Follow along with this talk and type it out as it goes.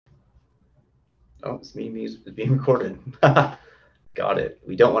Oh, this meeting is being recorded. Got it.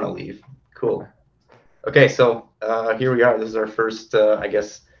 We don't want to leave. Cool. Okay, so here we are. This is our first, I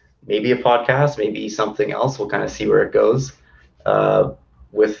guess, maybe a podcast, maybe something else. We'll kind of see where it goes. Uh,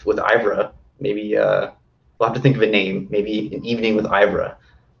 with IVRA, maybe we'll have to think of a name. Maybe an evening with IVRA.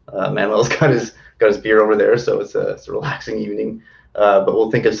 Manuel's got his beer over there, so it's a relaxing evening. But we'll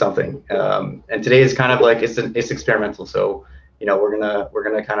think of something. And today is kind of like it's experimental. So we're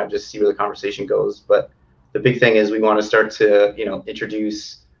gonna kind of just see where the conversation goes. But the big thing is we want to start to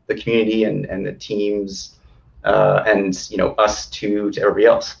introduce the community and the teams and us to everybody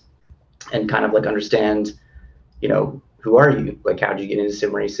else, and kind of like understand who are you, like how did you get into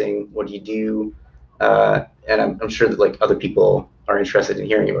sim racing, what do you do, and I'm sure that like other people are interested in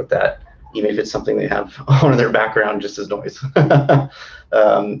hearing about that, even if it's something they have on in their background just as noise.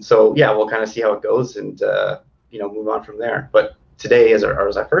 So yeah, we'll kind of see how it goes and move on from there. But today is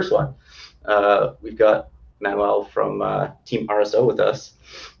our first one. We've got Manuel from Team RSO with us,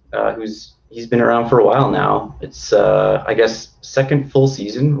 he's been around for a while now. It's I guess second full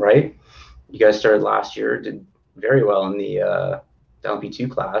season, right? You guys started last year, did very well in the LMP2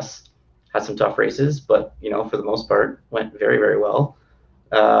 class. Had some tough races, but for the most part, went very very well.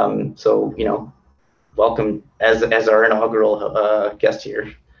 So welcome as our inaugural guest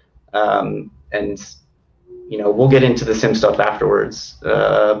here, and we'll get into the sim stuff afterwards.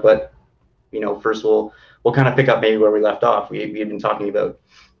 But first we'll kind of pick up maybe where we left off. We had been talking about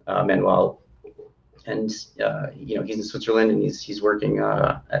Manuel, and he's in Switzerland and he's working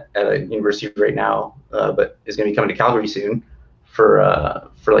at a university right now, but is going to be coming to Calgary soon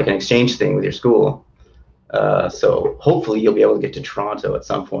for like an exchange thing with your school. So hopefully you'll be able to get to Toronto at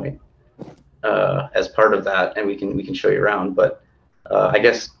some point as part of that, and we can show you around. But I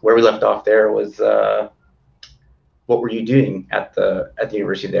guess where we left off there was what were you doing at the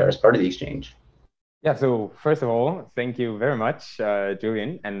university there as part of the exchange? Yeah, so first of all, thank you very much,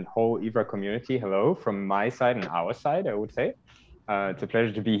 Julian, and whole IVRA community. Hello from my side and our side, I would say. It's a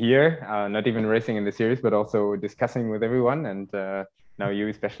pleasure to be here, not even racing in the series, but also discussing with everyone, and now you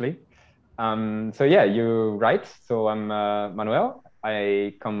especially. So yeah, you're right. So I'm Manuel.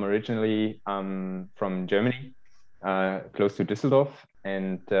 I come originally from Germany, close to Düsseldorf,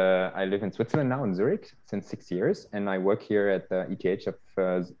 and I live in Switzerland now in Zurich since 6 years, and I work here at the ETH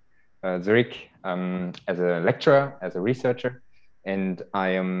of Zurich as a lecturer, as a researcher, and I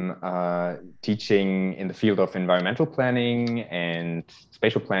am teaching in the field of environmental planning and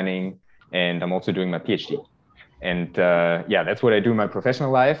spatial planning, and I'm also doing my PhD. And yeah, that's what I do in my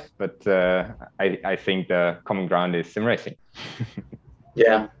professional life, but I think the common ground is sim racing.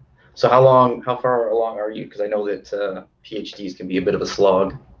 Yeah. So how far along are you? Because I know that PhDs can be a bit of a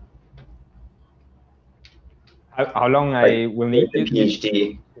slog. How long Like I will need? the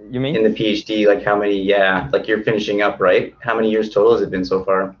PhD, You mean? in the PhD, like how many? Yeah, like you're finishing up, right? How many years total has it been so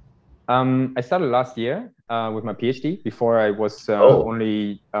far? I started last year with my PhD. Before I was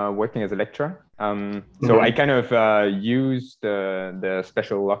only working as a lecturer. So I kind of used the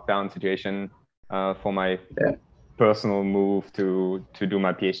special lockdown situation for my personal move to do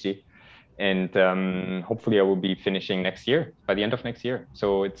my PhD. And hopefully I will be finishing next year, by the end of next year.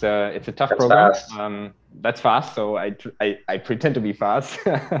 So it's a tough program. Fast. That's fast. So I pretend to be fast,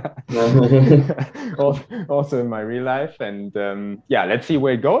 also in my real life. And yeah, let's see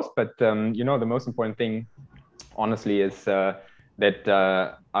where it goes. But the most important thing, honestly, is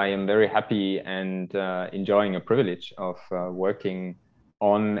that I am very happy and enjoying a privilege of working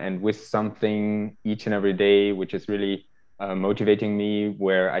on and with something each and every day, which is really motivating me,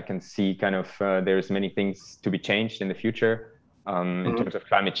 where I can see kind of there's many things to be changed in the future in terms of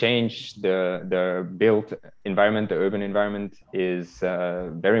climate change. The built environment, the urban environment, is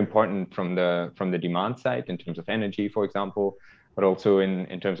very important from the demand side in terms of energy, for example, but also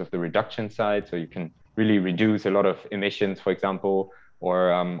in terms of the reduction side. So you can really reduce a lot of emissions, for example,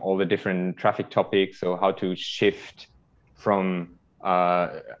 or all the different traffic topics. So how to shift from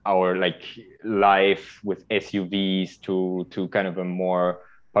our like life with SUVs to kind of a more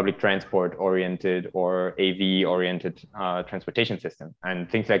public transport oriented or AV oriented transportation system. And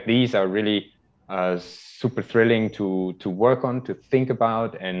things like these are really super thrilling to work on, to think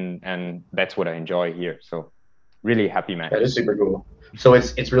about, and that's what I enjoy here. So really happy man. That is super cool. So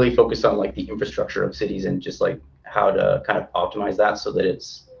it's really focused on like the infrastructure of cities and just like how to kind of optimize that so that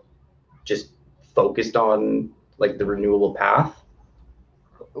it's just focused on like the renewable path.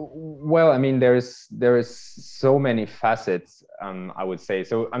 Well, I mean, there is so many facets, I would say.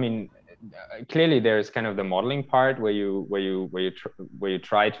 So, I mean, clearly there's kind of the modeling part where you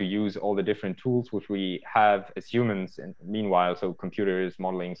try to use all the different tools which we have as humans. And meanwhile, so computers,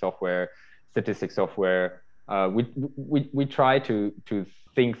 modeling software, statistics software, we try to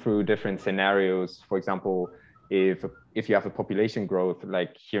think through different scenarios. For example, if you have a population growth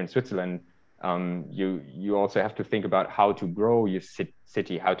like here in Switzerland, you also have to think about how to grow your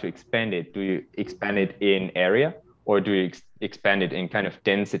city, how to expand it. Do you expand it in area, or do you expand it in kind of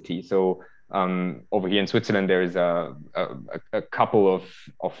density? So over here in Switzerland, there is a couple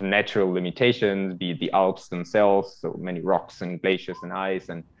of natural limitations, be it the Alps themselves, so many rocks and glaciers and ice,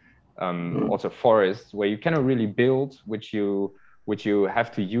 and also forests, where you cannot really build, which you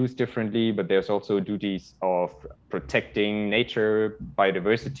have to use differently. But there's also duties of protecting nature,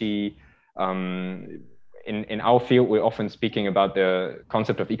 biodiversity. In our field, we're often speaking about the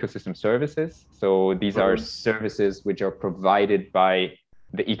concept of ecosystem services. So these are services which are provided by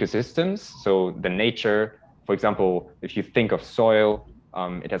the ecosystems. So the nature, for example, if you think of soil,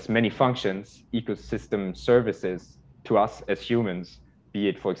 it has many functions. Ecosystem services to us as humans, be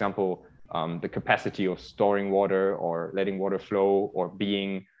it, for example, the capacity of storing water or letting water flow, or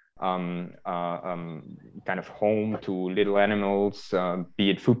being kind of home to little animals, be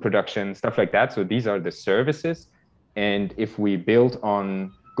it food production, stuff like that. So these are the services. And if we build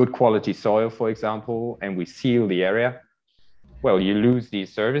on good quality soil, for example, and we seal the area, well, you lose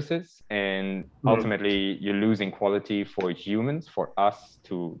these services, and ultimately you're losing quality for humans, for us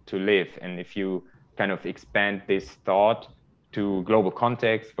to live. And if you kind of expand this thought to global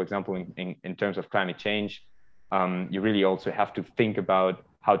context, for example, in terms of climate change, you really also have to think about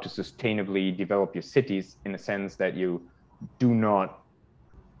how to sustainably develop your cities, in a sense that you do not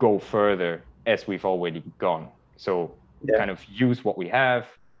go further as we've already gone. So kind of use what we have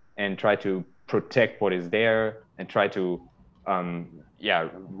and try to protect what is there, and try to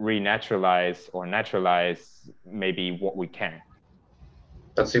renaturalize or naturalize maybe what we can.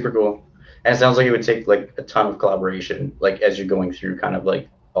 That's super cool. And it sounds like it would take like a ton of collaboration, like as you're going through kind of like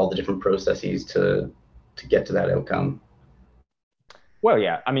all the different processes to get to that outcome. Well,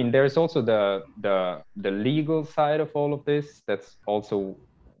 yeah, I mean, there's also the legal side of all of this. That's also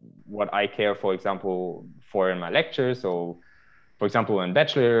what I care, for example, for in my lectures. So, for example, in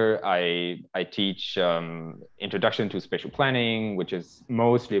bachelor, I teach introduction to spatial planning, which is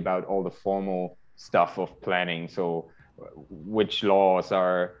mostly about all the formal stuff of planning. So, which laws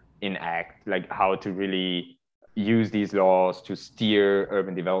are in act, like how to really use these laws to steer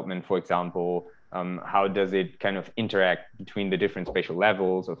urban development, for example. How does it kind of interact between the different spatial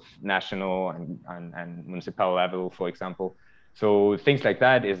levels of national and municipal level, for example? So things like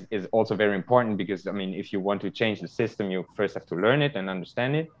that is also very important, because, I mean, if you want to change the system, you first have to learn it and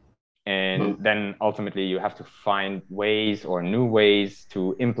understand it. And then ultimately you have to find ways or new ways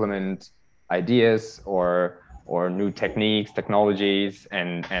to implement ideas or new techniques, technologies,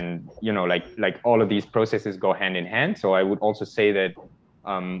 and you know, like all of these processes go hand in hand. So I would also say that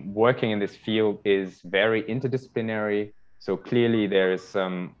working in this field is very interdisciplinary. So clearly there's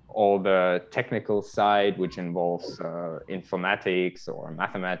all the technical side, which involves informatics or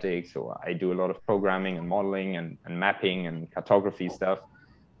mathematics, or I do a lot of programming and modeling and mapping and cartography stuff.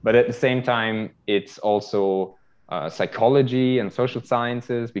 But at the same time, it's also psychology and social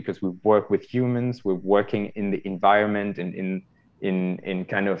sciences, because we work with humans, we're working in the environment and in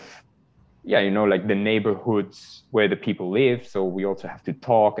kind of, you know, like the neighborhoods where the people live. So we also have to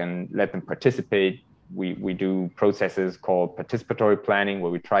talk and let them participate. We do processes called participatory planning, where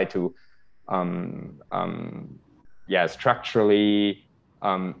we try to structurally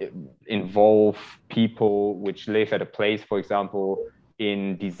involve people which live at a place, for example,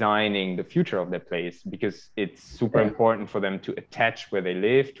 in designing the future of their place, because it's super important for them to attach where they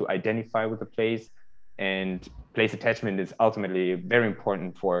live, to identify with the place. And place attachment is ultimately very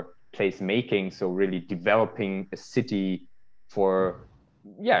important for place making. So really developing a city for,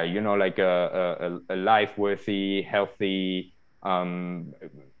 you know, like a life worthy, healthy,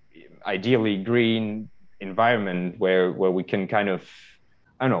 ideally green environment where we can kind of,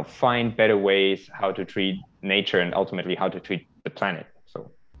 I don't know, find better ways how to treat nature and ultimately how to treat the planet. So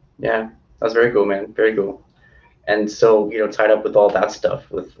yeah, that's very cool, man. Very cool. And so, you know, tied up with all that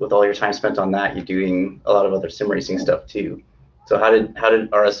stuff, with all your time spent on that, you're doing a lot of other sim racing stuff too. So how did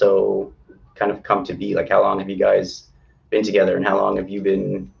RSO kind of come to be? Like, how long have you guys been together, and how long have you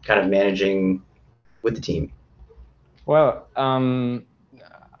been kind of managing with the team? Well,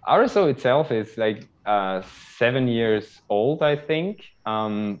 RSO itself is like 7 years old, I think.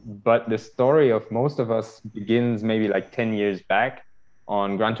 But the story of most of us begins maybe like 10 years back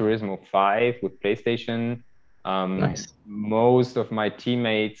on Gran Turismo 5 with PlayStation. Nice. Most of my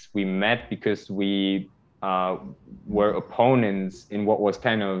teammates, we met because we were opponents in what was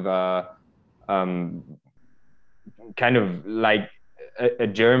kind of like a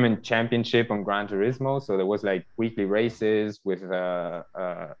German championship on Gran Turismo. So there was like weekly races with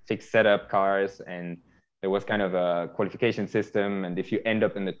fixed setup cars, and there was kind of a qualification system. And if you end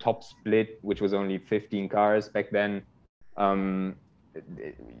up in the top split, which was only 15 cars back then,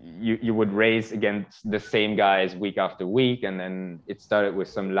 you would race against the same guys week after week. And then it started with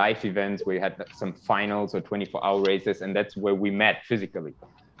some live events where you had some finals or 24-hour races, and that's where we met physically.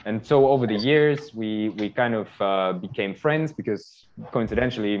 And so over the years, we kind of became friends, because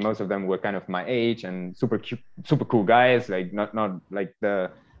coincidentally, most of them were kind of my age and super cool guys, like not like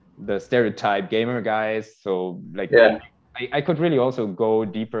the stereotype gamer guys. So like, Yeah. I could really also go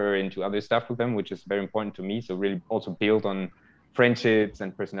deeper into other stuff with them, which is very important to me. So really also build on friendships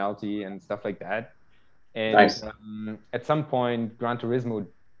and personality and stuff like that. And Nice. At some point, Gran Turismo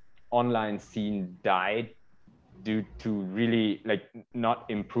online scene died due to really like not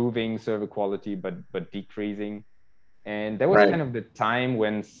improving server quality, but decreasing. And that was Right. kind of the time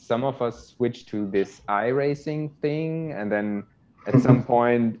when some of us switched to this iRacing thing. And then at some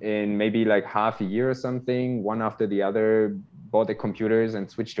point in maybe like half a year or something, one after the other bought the computers and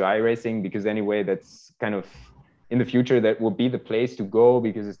switched to iRacing, because anyway, that's kind of in the future, that will be the place to go,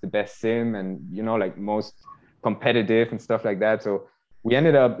 because it's the best sim and, you know, like most competitive and stuff like that. So we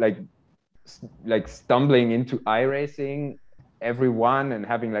ended up like stumbling into iRacing, everyone, and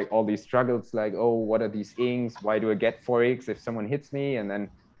having like all these struggles, like, oh, what are these inks? Why do I get 4x if someone hits me? And then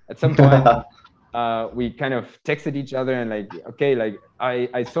at some point, we kind of texted each other and like, okay, like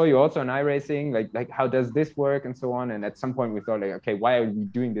I saw you also on iRacing, like how does this work and so on. And at some point we thought like, okay, why are we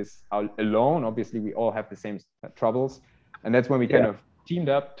doing this alone? Obviously we all have the same troubles. And that's when we kind of teamed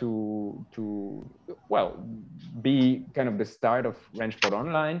up to well, be kind of the start of Rennsport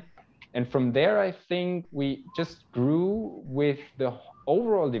Online. And from there, I think we just grew with the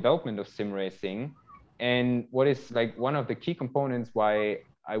overall development of sim racing. And what is like one of the key components why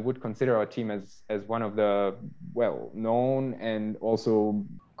I would consider our team as one of the well known and also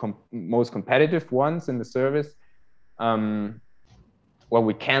most competitive ones in the service. Well,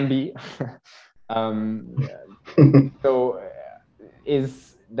 we can be. So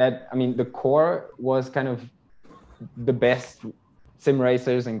is that, I mean, the core was kind of the best sim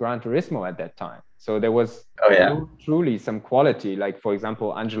racers in Gran Turismo at that time. So there was truly some quality, like for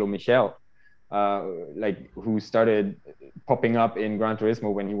example, Angelo Michel, like who started popping up in Gran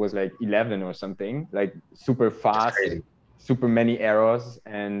Turismo when he was like 11 or something, like super fast, super many errors,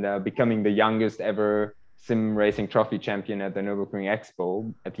 and becoming the youngest ever sim racing trophy champion at the Nürburgring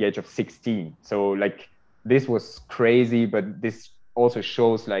Expo at the age of 16. So like this was crazy, but this also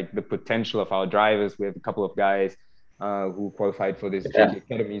shows like the potential of our drivers. We have a couple of guys who qualified for this GT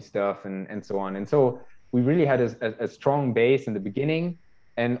Academy stuff and so on. And so we really had a strong base in the beginning.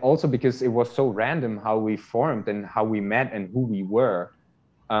 And also because it was so random how we formed and how we met and who we were,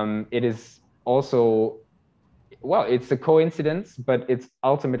 it is also, well, it's a coincidence, but it's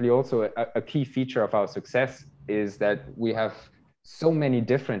ultimately also a key feature of our success, is that we have so many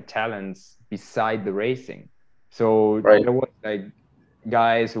different talents beside the racing. So there was like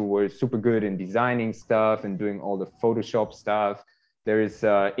guys who were super good in designing stuff and doing all the Photoshop stuff. There is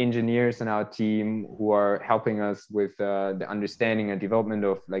engineers in our team who are helping us with the understanding and development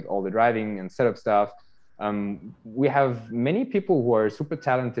of like all the driving and setup stuff. We have many people who are super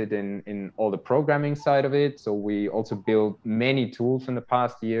talented in all the programming side of it. So we also built many tools in the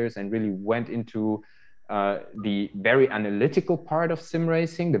past years and really went into the very analytical part of sim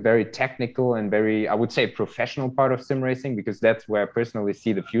racing, the very technical and very, I would say, professional part of sim racing, because that's where I personally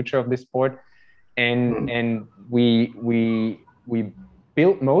see the future of this sport. And we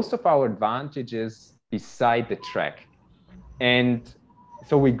built most of our advantages beside the track. And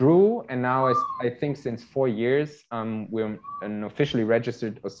so we grew, and now I think since 4 years, we're an officially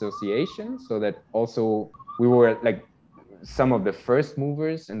registered association, so that also we were like some of the first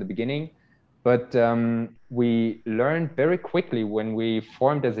movers in the beginning. But we learned very quickly when we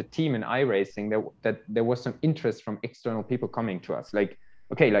formed as a team in iRacing that there was some interest from external people coming to us. Like,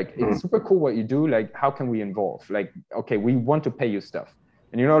 okay, like it's super cool what you do. Like, how can we involve? Like, okay, we want to pay you stuff.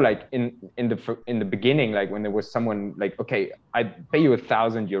 And you know, like in the beginning, like when there was someone like, okay, I pay you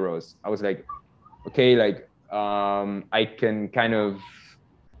 €1,000. I was like, okay, like I can kind of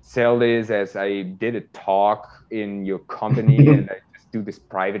sell this as I did a talk in your company and I just do this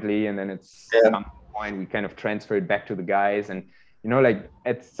privately, and then at some point we kind of transfer it back to the guys. And you know, like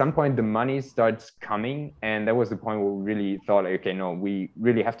at some point the money starts coming, and that was the point where we really thought like, okay, no, we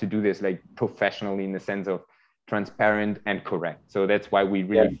really have to do this like professionally, in the sense of transparent and correct. So that's why we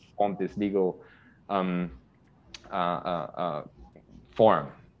really formed this legal form.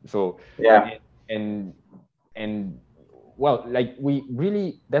 So and well, like we really,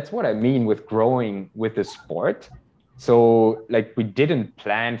 that's what I mean with growing with the sport. So like we didn't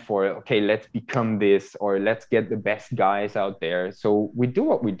plan for, okay, let's become this or let's get the best guys out there. So we do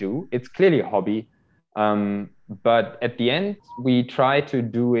what we do. It's clearly a hobby. But at the end, we try to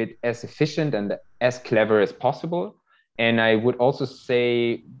do it as efficient and as clever as possible. And I would also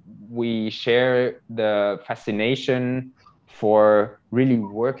say we share the fascination for really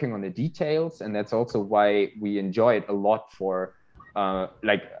working on the details. And that's also why we enjoy it a lot for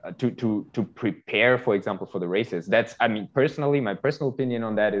to prepare, for example, for the races. That's, I mean, personally, my personal opinion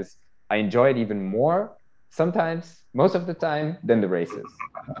on that is I enjoy it even more sometimes, most of the time, than the races.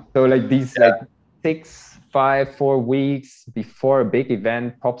 So like these like 6, 5, 4 weeks before a big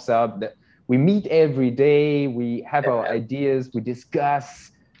event pops up, that we meet every day, we have our ideas, we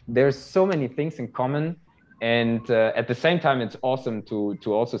discuss. There's so many things in common, and at the same time, it's awesome to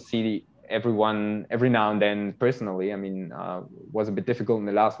also see everyone every now and then personally. I mean, was a bit difficult in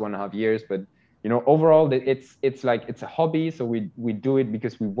the last 1.5 years, but you know, overall, it's like it's a hobby, so we do it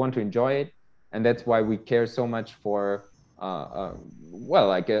because we want to enjoy it, and that's why we care so much for well,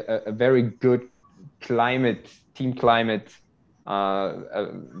 like a very good team climate,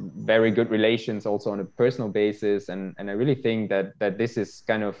 very good relations also on a personal basis, and I really think that this is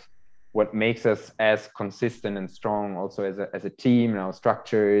kind of what makes us as consistent and strong also as a team and our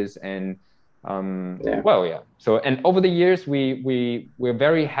structures. And well, yeah, so, and over the years we're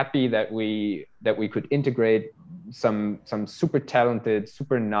very happy that we could integrate some super talented,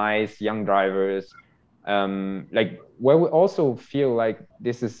 super nice young drivers, like where we also feel like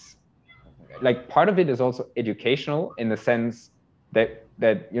this is like part of it is also educational in the sense that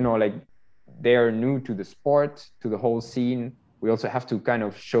you know, like they are new to the sport, to the whole scene. We also have to kind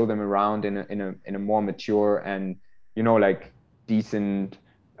of show them around in a more mature and, you know, like decent,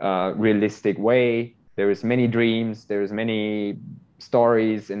 realistic way. There is many dreams, there is many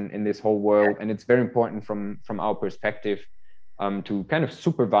stories in this whole world, and it's very important from our perspective to kind of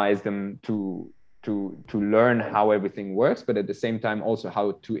supervise them to learn how everything works, but at the same time also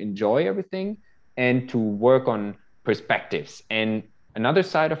how to enjoy everything and to work on perspectives. And another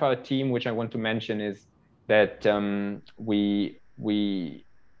side of our team, which I want to mention, is that we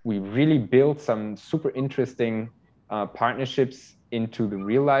really built some super interesting partnerships into the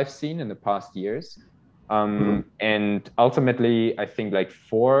real life scene in the past years. And ultimately, I think like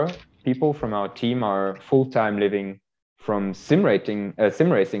 4 people from our team are full-time living from sim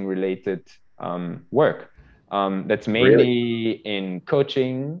racing related work. That's mainly in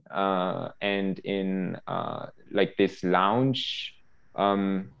coaching and in like this lounge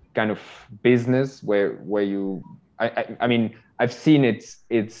kind of business where you, I mean, I've seen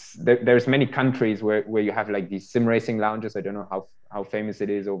there's many countries where you have like these sim racing lounges. I don't know how famous it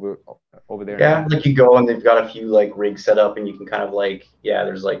is over there. Yeah, like you go and they've got a few like rigs set up and you can kind of like, yeah,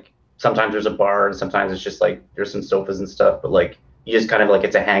 there's like, sometimes there's a bar and sometimes it's just like there's some sofas and stuff, but like you just kind of like,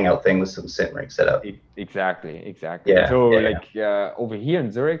 it's a hangout thing with some sim rigs set up. Exactly. Yeah. So like over here in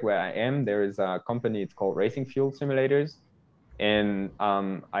Zurich where I am, there is a company, it's called Racing Fuel Simulators. And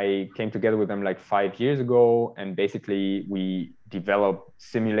I came together with them like 5 years ago, and basically we develop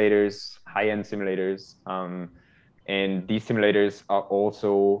simulators, high-end simulators. And these simulators are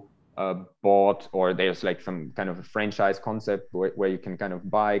also bought, or there's like some kind of a franchise concept where you can kind of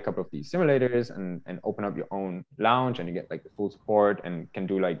buy a couple of these simulators and open up your own lounge, and you get like the full support and can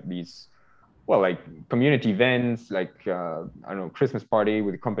do like these, well, like community events, like I don't know, Christmas party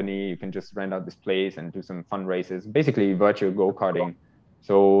with a company. You can just rent out this place and do some fun races, basically virtual go-karting.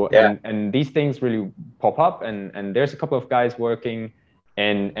 So and these things really pop up, and there's a couple of guys working,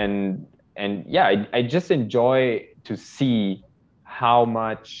 and yeah, I just enjoy to see how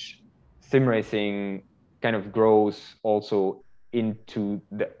much sim racing kind of grows also into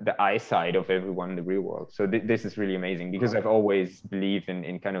the eyesight of everyone in the real world. So this is really amazing, because I've always believed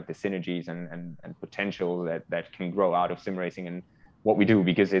in kind of the synergies and potential that can grow out of sim racing and what we do,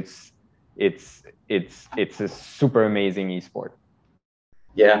 because it's a super amazing esport.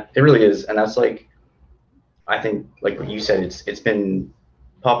 Yeah, it really is. And that's like, I think like what you said, it's been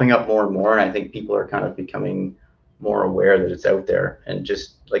popping up more and more, and I think people are kind of becoming more aware that it's out there, and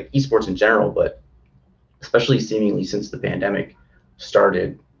just like esports in general, but especially seemingly since the pandemic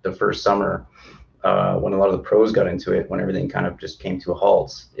started the first summer, when a lot of the pros got into it, when everything kind of just came to a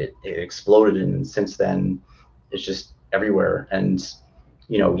halt, it exploded. And since then, it's just everywhere. And,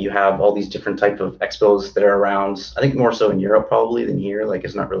 you know, you have all these different type of expos that are around, I think more so in Europe probably than here. Like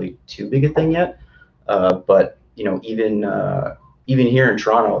it's not really too big a thing yet. But, you know, even here in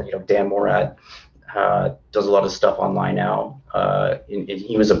Toronto, you know, Dan Morad does a lot of stuff online now.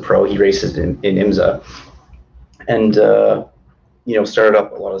 He was a pro, he races in IMSA. and started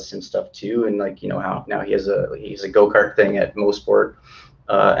up a lot of sim stuff too. And like, how now he's a go-kart thing at Mosport,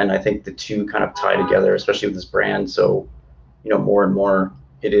 and I think the two kind of tie together, especially with this brand. So more and more,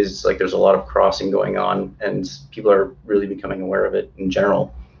 it is like there's a lot of crossing going on, and people are really becoming aware of it in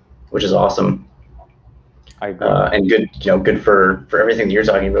general, which is awesome. I agree. And good, good for everything that you're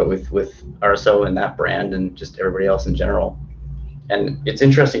talking about with RSO and that brand, and just everybody else in general. And it's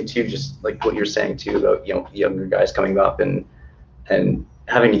interesting too, just like what you're saying too about younger guys coming up and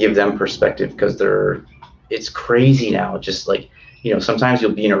having to give them perspective, because it's crazy now. Just like, sometimes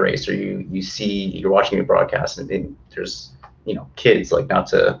you'll be in a race, or you're watching a broadcast, and then there's kids, like, not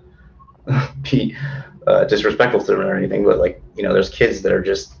to be disrespectful to them or anything, but like, there's kids that are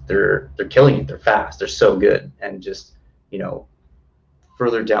just they're killing it. They're fast. They're so good. And just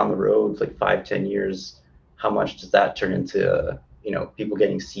further down the road, like 5-10 years, how much does that turn into people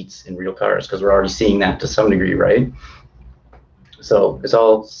getting seats in real cars? Because we're already seeing that to some degree, right? So it's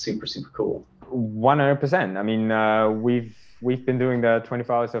all super, super cool. 100%. I mean, we've been doing the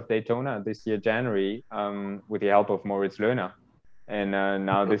 24 Hours of Daytona this year, January, with the help of Moritz Löhner. And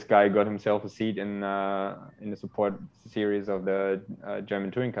now this guy got himself a seat in the support series of the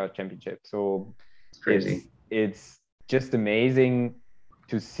German Touring Car Championship. So It's crazy. It's just amazing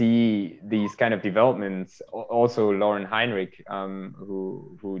to see these kind of developments. Also, Lauren Heinrich,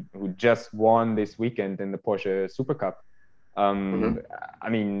 who just won this weekend in the Porsche Super Cup. I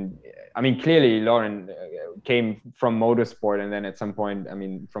mean, clearly Lauren came from motorsport, and then at some point, I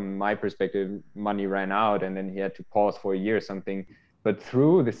mean, from my perspective, money ran out, and then he had to pause for a year or something. But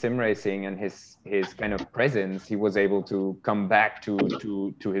through the sim racing and his kind of presence, he was able to come back to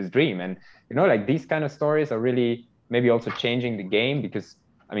his dream. And like, these kind of stories are really maybe also changing the game, because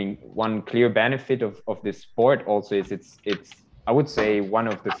I mean, one clear benefit of this sport also is it's I would say one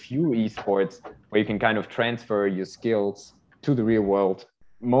of the few esports where you can kind of transfer your skills to the real world,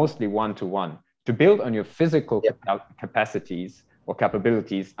 mostly one-to-one, to build on your physical capacities or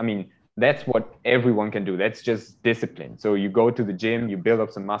capabilities. I mean, that's what everyone can do. That's just discipline. So you go to the gym, you build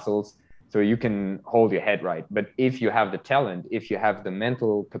up some muscles so you can hold your head right. But if you have the talent, if you have the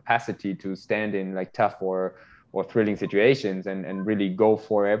mental capacity to stand in like tough or thrilling situations and really go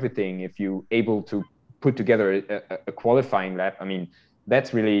for everything, if you're able to put together a qualifying lap, I mean,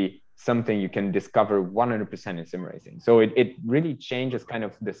 that's really something you can discover 100% in sim racing. So it really changes kind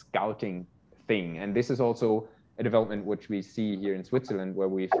of the scouting thing. And this is also a development which we see here in Switzerland, where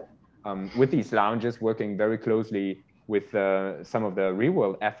we've, with these lounges, working very closely with some of the real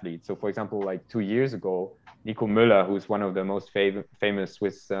world athletes. So for example, like 2 years ago, Nico Müller, who's one of the most famous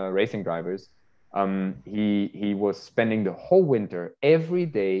Swiss racing drivers, he was spending the whole winter, every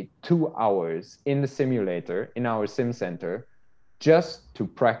day, 2 hours in the simulator, in our sim center, just to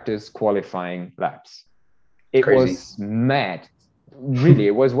practice qualifying laps. It Crazy. was mad. Really,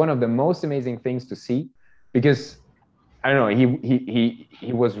 it was one of the most amazing things to see, because I don't know,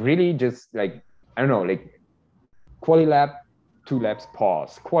 he was really just like, I don't know, like quali lap, 2 laps,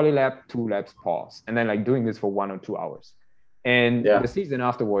 pause, quali lap, 2 laps, pause, and then like doing this for 1 or 2 hours. And the season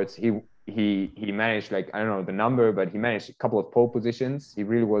afterwards, he managed, like, I don't know the number, but he managed a couple of pole positions. He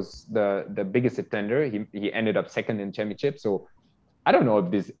really was the biggest contender. He ended up second in championship. So I don't know if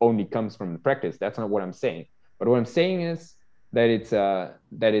this only comes from the practice. That's not what I'm saying. But what I'm saying is that it's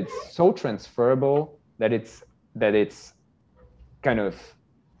so transferable, that it's kind of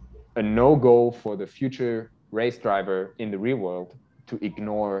a no-go for the future race driver in the real world to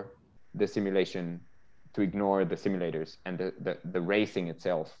ignore the simulation, to ignore the simulators and the racing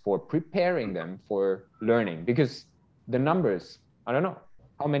itself, for preparing them for learning. Because the numbers, I don't know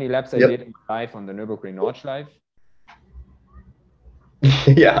how many laps I did in my life on the Nürburgring Nordschleife.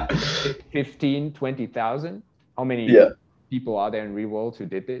 Yeah. 15, 20,000. How many people are there in real world who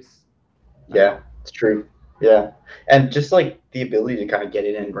did this? Yeah, it's true. Yeah. And just like the ability to kind of get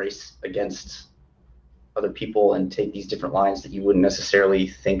in and race against other people and take these different lines that you wouldn't necessarily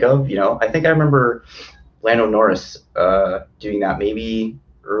think of. I think I remember Lando Norris doing that maybe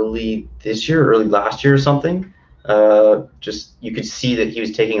early this year, early last year or something. Just you could see that he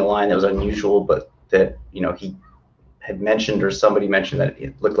was taking a line that was unusual, but that he had mentioned, or somebody mentioned, that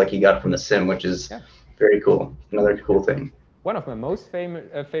it looked like he got it from the sim, which is very cool. Another cool thing. One of my most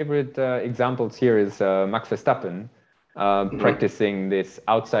favorite examples here is Max Verstappen practicing this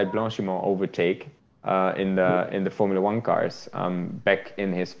outside blanchiment overtake in the Formula One cars back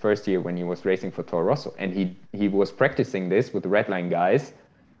in his first year when he was racing for Toro Rosso, and he was practicing this with the Red Line guys,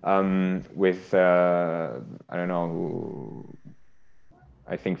 with I don't know who,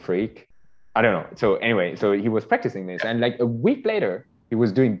 I think Freak, I don't know. So anyway, so he was practicing this, and like a week later, he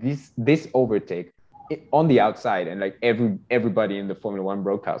was doing this overtake on the outside, and like everybody in the Formula One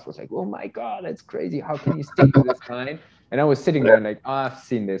broadcast was like, "Oh my God, that's crazy! How can you stick to this line?" And I was sitting there and like, oh, I've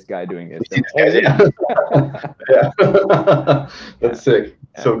seen this guy doing this. Yeah. That's sick.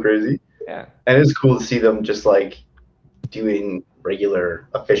 Yeah. So crazy. Yeah. And it's cool to see them just like doing regular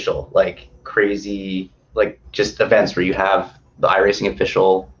official, like crazy, like just events where you have the iRacing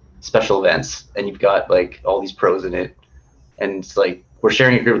official special events and you've got like all these pros in it. And it's like we're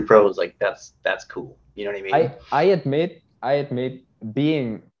sharing it here with pros, like that's cool. You know what I mean? I admit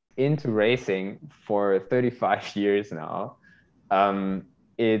being into racing for 35 years now,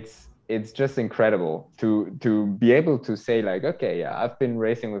 it's just incredible to be able to say like, okay, yeah, I've been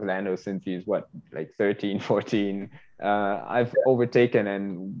racing with Lando since he's what, like 13, 14. I've overtaken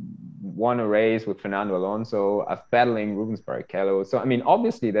and won a race with Fernando Alonso. I've battling Rubens Barrichello. So I mean,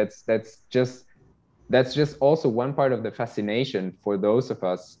 obviously that's just also one part of the fascination for those of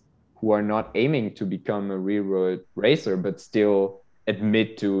us who are not aiming to become a real world racer, but still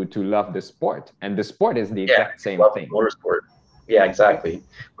admit to love the sport. And the sport is the exact same thing. Motorsport. Yeah, exactly.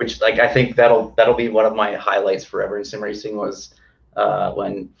 Which like I think that'll be one of my highlights forever in sim racing was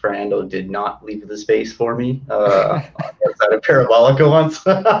when Fernando did not leave the space for me outside of Parabolica once.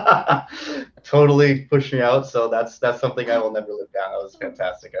 Totally pushed me out. So that's something I will never live down. That was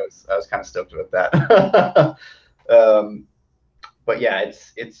fantastic. I was kind of stoked with that. But yeah,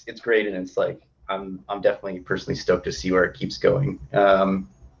 it's great, and it's like I'm definitely personally stoked to see where it keeps going.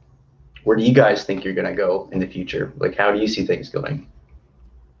 Where do you guys think you're gonna go in the future? Like, how do you see things going?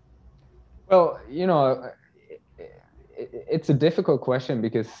 Well, you know, it's a difficult question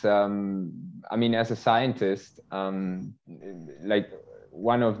because I mean, as a scientist, like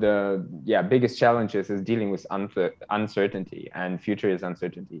one of the biggest challenges is dealing with uncertainty, and future is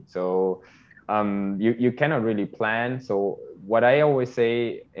uncertainty. So you cannot really plan. So what I always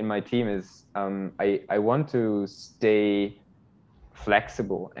say in my team is I want to stay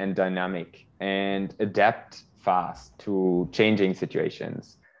flexible and dynamic and adapt fast to changing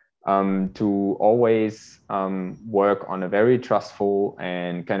situations, to always work on a very trustful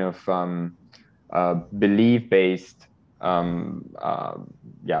and kind of belief-based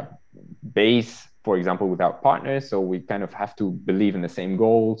base, for example, with our partners. So we kind of have to believe in the same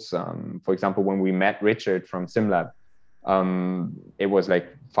goals. For example, when we met Richard from SimLab, it was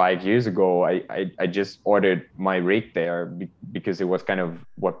like 5 years ago. I just ordered my rig there because it was kind of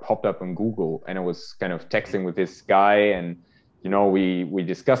what popped up on Google, and I was kind of texting with this guy, and we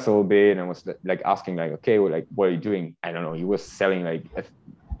discussed a little bit, and I was like asking like, okay, well, like, what are you doing? I don't know. He was selling like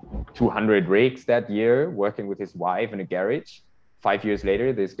 200 rigs that year, working with his wife in a garage. 5 years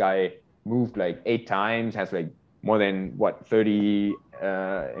later, this guy moved like 8 times, has like more than 30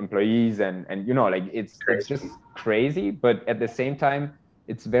 employees, and like it's just crazy. But at the same time,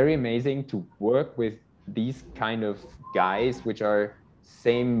 it's very amazing to work with these kind of guys which are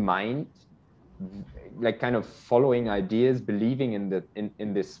same mind, like kind of following ideas, believing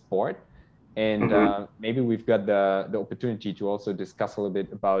in this sport. And maybe we've got the opportunity to also discuss a little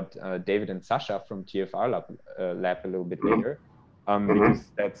bit about David and Sasha from TFR Lab a little bit later,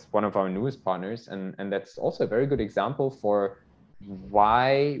 because that's one of our newest partners, and that's also a very good example for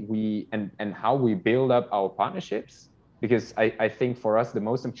why we and how we build up our partnerships. Because I think for us the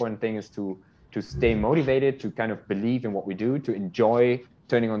most important thing is to stay motivated, to kind of believe in what we do, to enjoy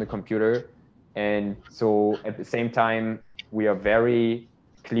turning on the computer. And so at the same time, we are very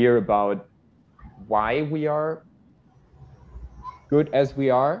clear about why we are good as we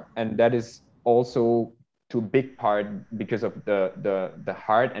are, and that is also to a big part because of the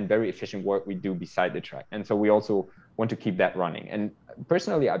hard and very efficient work we do beside the track. And so we also want to keep that running. And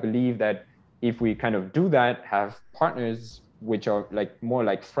personally, I believe that if we kind of do that, have partners which are like more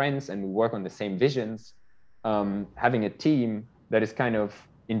like friends, and we work on the same visions, having a team that is kind of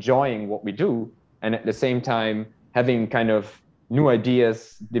enjoying what we do, and at the same time having kind of new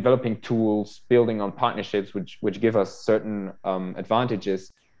ideas, developing tools, building on partnerships which give us certain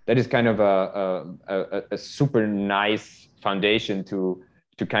advantages, that is kind of a super nice foundation to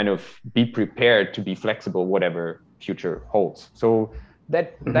kind of be prepared to be flexible, whatever future holds. So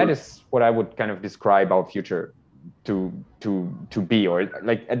that is what I would kind of describe our future to be, or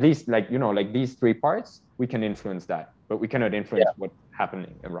like at least like like these 3 parts we can influence that, but we cannot influence what's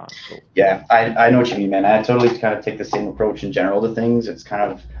happening around. So yeah, I know what you mean, man. I totally kind of take the same approach in general to things. It's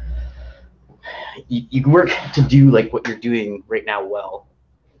kind of you work to do like what you're doing right now well,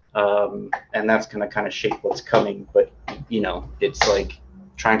 and that's gonna kind of shape what's coming. But it's like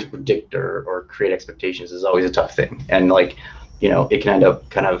trying to predict or create expectations is always a tough thing, and like it can end up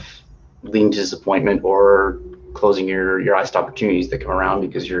kind of leading to disappointment or closing your eyes to opportunities that come around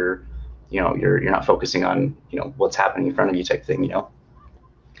because you're you're not focusing on what's happening in front of you type thing.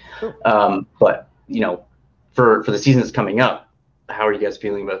 True. But for the season that's coming up, how are you guys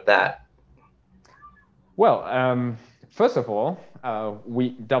feeling about that? Well, first of all, we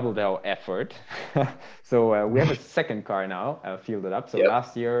doubled our effort. So we have a second car now fielded up. So Yep.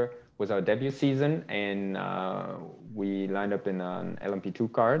 last year was our debut season, and we lined up in an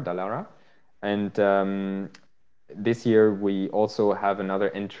LMP2 car, Dallara. And this year we also have another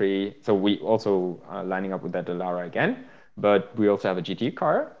entry. So we also lining up with that Dallara again. But we also have a GT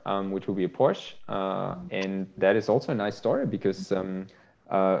car, which will be a Porsche. And that is also a nice story because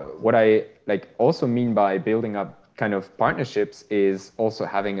what I also mean by building up kind of partnerships is also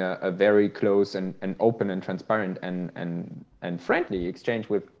having a very close and open and transparent and friendly exchange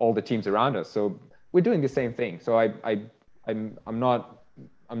with all the teams around us. So we're doing the same thing. So I'm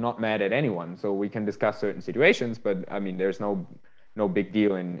not mad at anyone. So we can discuss certain situations, but I mean, there's no big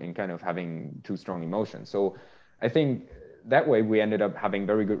deal in kind of having too strong emotions. So I think that way we ended up having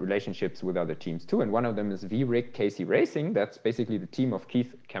very good relationships with other teams too. And one of them is VRIC KC Racing. That's basically the team of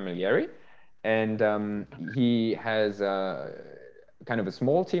Keith Camilleri. And he has kind of a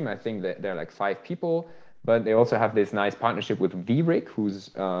small team. I think that they're like 5 people, but they also have this nice partnership with VRIC,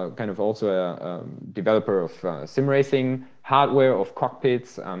 who's kind of also a developer of sim racing hardware, of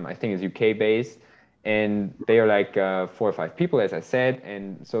cockpits. I think is UK based. And they are like 4 or 5 people, as I said.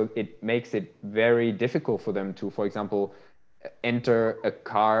 And so it makes it very difficult for them to, for example, enter a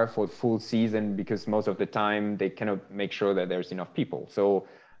car for the full season, because most of the time they cannot make sure that there's enough people. So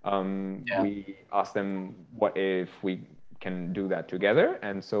we asked them what if we can do that together.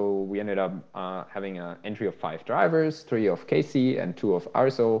 And so we ended up having an entry of 5 drivers, 3 of KC and 2 of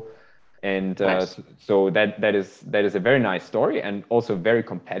RSO. And Nice. so that is a very nice story, and also very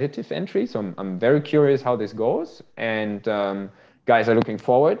competitive entry. So I'm very curious how this goes, and guys are looking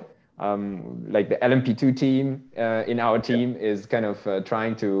forward. Like the LMP2 team in our team is kind of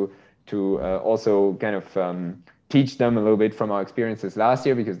trying to also kind of teach them a little bit from our experiences last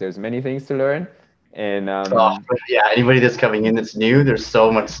year, because there's many things to learn. And Yeah, anybody that's coming in that's new, there's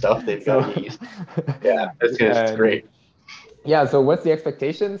so much stuff they've got to get used to. Yeah, it's great. Yeah, so what's the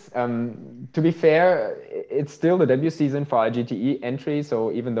expectations? To be fair, it's still the debut season for our GTE entry.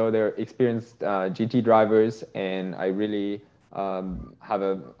 So even though they're experienced GT drivers, and I really have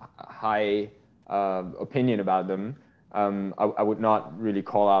a high opinion about them, I would not really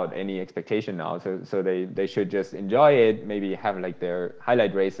call out any expectation now. So they should just enjoy it, maybe have like their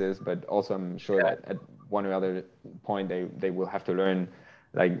highlight races, but also I'm sure that at one or other point they will have to learn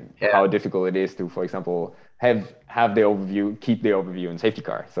like how difficult it is to, for example, have the overview, keep the overview in safety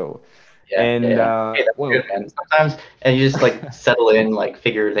car. So Hey, that's well, good, man. Sometimes, and you just like settle in, like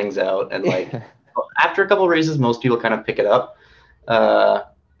figure things out, and like after a couple of races, most people kind of pick it up.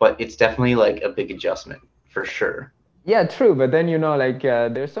 But it's definitely like a big adjustment for sure. yeah, true. But then, like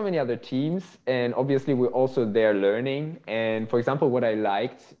there's so many other teams, and obviously we're also there learning. And for example, what I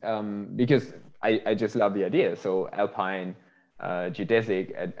liked, because I just love the idea. So Alpine,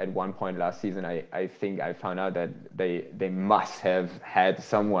 Geodesic at one point last season, I think I found out that they must have had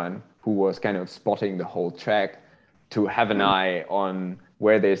someone who was kind of spotting the whole track to have an eye on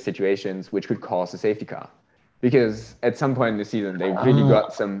where there's situations which could cause a safety car. Because at some point in the season, they really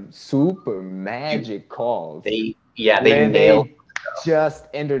got some super magic calls. They where nailed. they just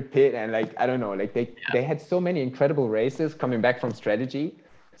entered pit, and like I don't know, like they had so many incredible races coming back from strategy.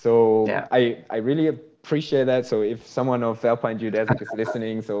 So I really appreciate that. So if someone of Alpine Geodesic is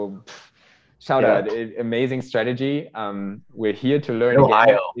listening, so shout out, amazing strategy. We're here to learn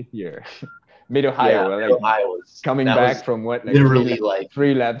again this year. Mid Ohio, Ohio was coming back from what, like literally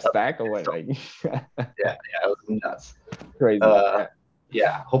three laps back or what, like it was nuts. Crazy.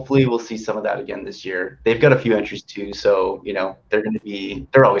 Yeah, hopefully we'll see some of that again this year. They've got a few entries too, so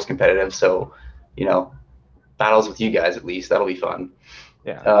they're always competitive. So, battles with you guys at least, that'll be fun.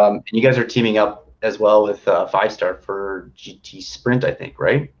 Yeah. And you guys are teaming up as well with 5-star for GT Sprint, I think,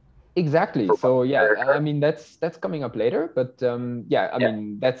 right? Exactly. So yeah, I mean that's coming up later, but yeah, I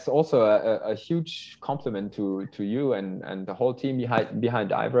mean that's also a huge compliment to you and the whole team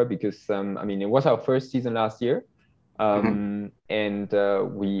behind IVRA, because I mean it was our first season last year, and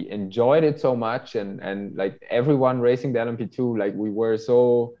we enjoyed it so much, and like everyone racing the LMP2, like we were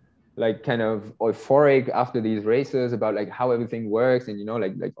so like kind of euphoric after these races about like how everything works, and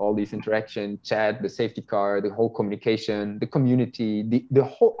like all these interaction, chat, the safety car, the whole communication, the community, the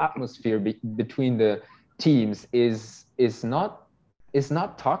whole atmosphere between the teams is not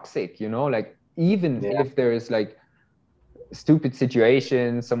toxic, like even if there is like stupid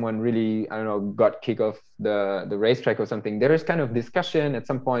situation, someone really, I don't know, got kicked off the racetrack or something, there is kind of discussion. At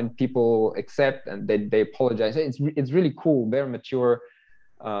some point, people accept and they apologize. It's really cool, very mature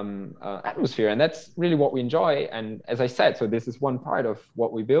atmosphere, and that's really what we enjoy. And as I said, so this is one part of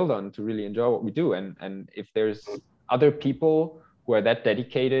what we build on to really enjoy what we do. And if there's other people who are that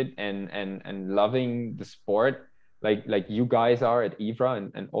dedicated and loving the sport, like you guys are at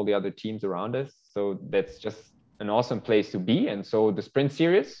IVRA and all the other teams around us, so that's just an awesome place to be. And so the sprint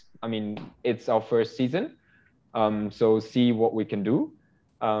series, I mean, it's our first season, so see what we can do.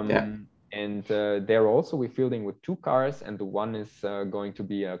 And there also we're fielding with 2 cars, and the one is going to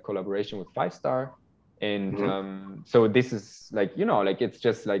be a collaboration with 5-Star. And so this is like, you know, like it's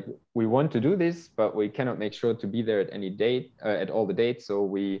just like we want to do this, but we cannot make sure to be there at any date, at all the dates. So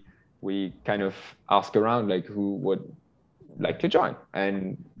we kind of ask around like who would like to join,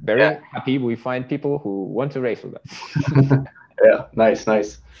 and very happy we find people who want to race with us. Yeah,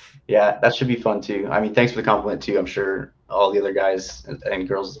 nice. Yeah, that should be fun too. I mean, thanks for the compliment too. I'm sure all the other guys and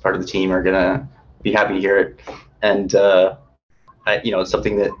girls as part of the team are gonna be happy to hear it. And you know, it's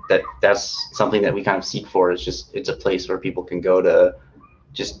something that's something that we kind of seek for. It's a place where people can go to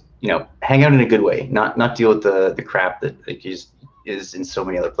just, you know, hang out in a good way, not deal with the crap that like is in so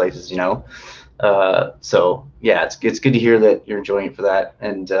many other places, you know. So yeah, it's good to hear that you're enjoying it for that,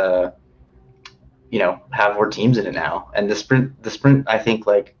 and you know, have more teams in it now. And the sprint, I think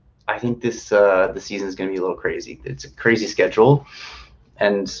this the season is going to be a little crazy. It's a crazy schedule,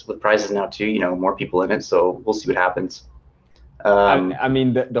 and with prizes now too, you know, more people in it. So we'll see what happens. I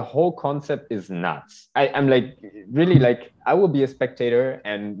mean, the whole concept is nuts. I'm like, really, like, I will be a spectator,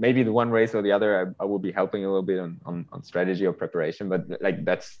 and maybe the one race or the other, I will be helping a little bit on strategy or preparation, but like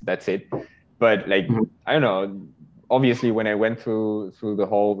that's it. But like, I don't know. Obviously, when I went through the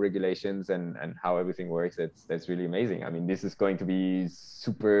whole regulations and how everything works, that's really amazing. I mean, this is going to be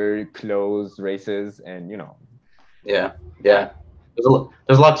super close races, and you know. Yeah.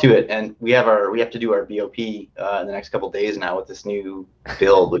 There's a lot to it, and we have to do our BOP in the next couple of days now with this new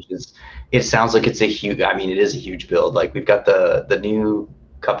build, which is, it sounds like it's a huge. I mean, it is a huge build. Like we've got the new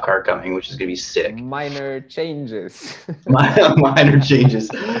Cup car coming, which is gonna be sick. Minor changes. Minor changes,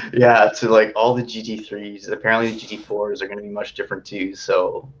 yeah, to like all the GT3s. Apparently, the GT4s are gonna be much different too.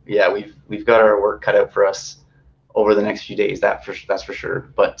 So yeah, we've got our work cut out for us over the next few days. That's for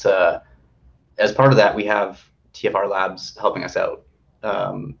sure. But as part of that, we have TFR Labs helping us out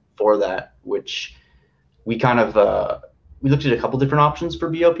for that, which we kind of we looked at a couple different options for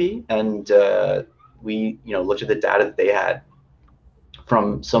BOP, and we, you know, looked at the data that they had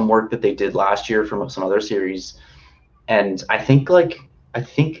from some work that they did last year from some other series, and I think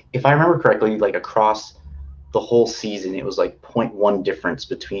if I remember correctly, like across the whole season, it was like 0.1 difference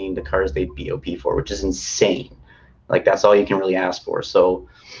between the cars they BOP for, which is insane. Like that's all you can really ask for. So,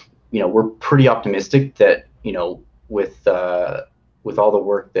 you know, we're pretty optimistic that, you know, with all the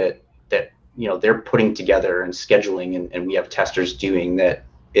work that you know they're putting together and scheduling, and we have testers doing that,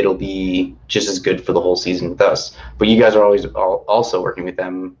 it'll be just as good for the whole season with us. But you guys are always also working with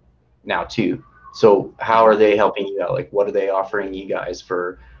them now too. So how are they helping you out? Like, what are they offering you guys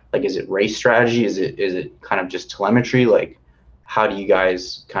for? Like, is it race strategy? Is it kind of just telemetry? Like, how do you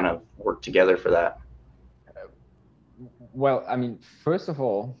guys kind of work together for that? Well, I mean, first of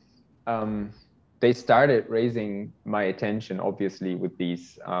all, they started raising my attention, obviously, with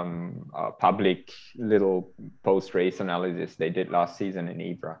these public little post-race analysis they did last season in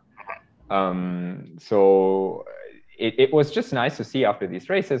IVRA. So it was just nice to see after these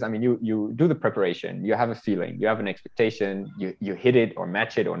races. I mean, you do the preparation, you have a feeling, you have an expectation, you hit it or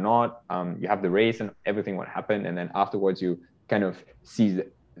match it or not. You have the race and everything what happened, and then afterwards you kind of see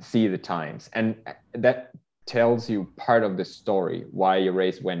the times, and that tells you part of the story, why your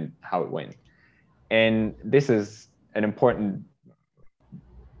race went how it went. And this is an important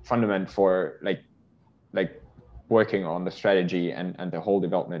fundament for like working on the strategy and the whole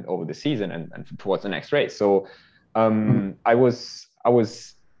development over the season and towards the next race. So I was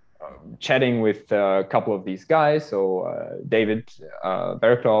chatting with a couple of these guys. So David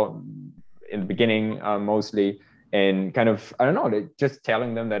Berklaw in the beginning mostly, and kind of, I don't know, just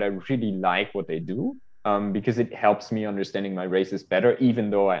telling them that I really like what they do. Because it helps me understanding my races better, even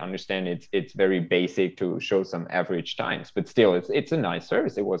though I understand it's very basic to show some average times, but still it's a nice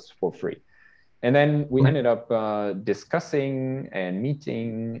service. It was for free. And then we ended up discussing and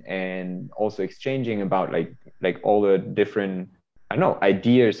meeting and also exchanging about like all the different, I don't know,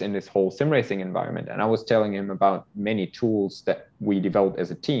 ideas in this whole sim racing environment. And I was telling him about many tools that we developed as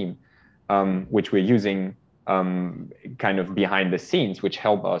a team, which we're using kind of behind the scenes, which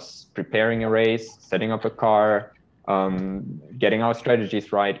help us preparing a race, setting up a car, getting our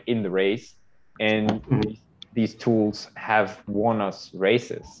strategies right in the race. And these tools have won us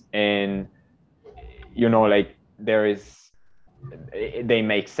races. And, you know, like they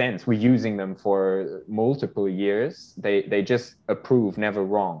make sense. We're using them for multiple years. They just approve, never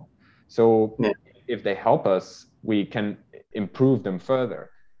wrong. So Yeah. if they help us, we can improve them further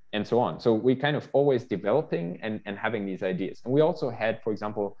and so on. So we kind of always developing and having these ideas. And we also had, for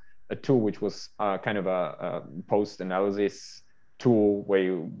example, a tool which was kind of a post-analysis tool where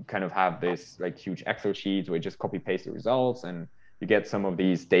you kind of have this like huge Excel sheets where you just copy paste the results and you get some of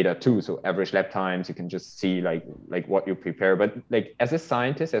these data too. So average lap times, you can just see like what you prepare. But like as a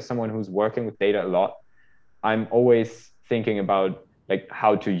scientist, as someone who's working with data a lot, I'm always thinking about like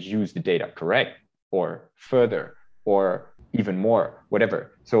how to use the data correct or further or even more,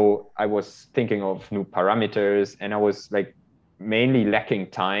 whatever. So I was thinking of new parameters, and I was like mainly lacking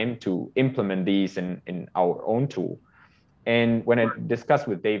time to implement these in our own tool. And when I discussed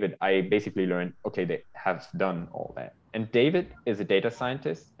with David, I basically learned, okay, they have done all that. And David is a data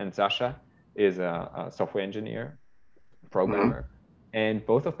scientist, and Sasha is a software engineer, programmer. And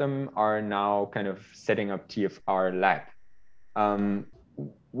both of them are now kind of setting up TFR Lab,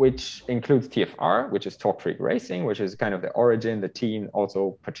 which includes TFR, which is Talk Freak Racing, which is kind of the origin, the team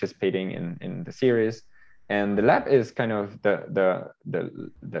also participating in the series. And the lab is kind of the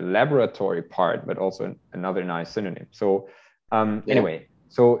laboratory part, but also another nice synonym. So anyway,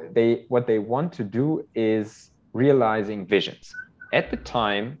 so what they want to do is realizing visions. At the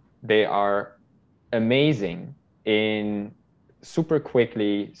time, they are amazing in super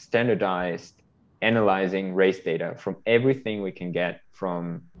quickly standardized analyzing race data from everything we can get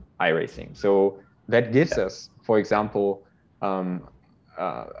from iRacing. So that gives us, for example, the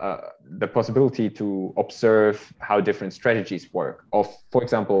possibility to observe how different strategies work. Of, for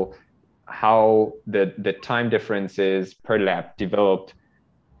example, how the time differences per lap developed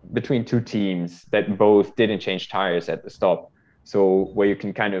between two teams that both didn't change tires at the stop. So where you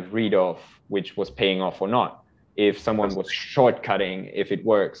can kind of read off which was paying off or not, if someone was shortcutting, if it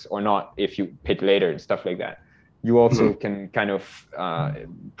works or not, if you pit later and stuff like that. You also can kind of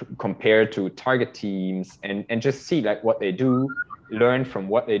compare to target teams and just see like what they do, learn from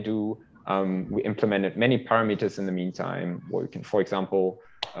what they do. We implemented many parameters in the meantime, where we can, for example,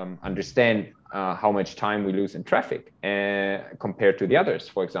 understand how much time we lose in traffic compared to the others,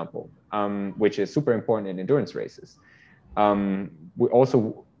 for example, which is super important in endurance races. We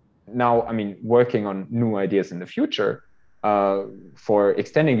also now, I mean, working on new ideas in the future for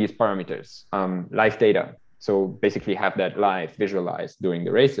extending these parameters, live data. So basically have that live visualized during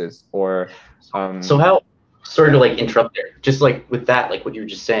the races, or so how, sorry to like interrupt there, just like with that, like what you were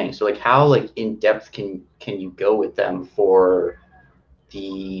just saying, so like how like in depth can you go with them for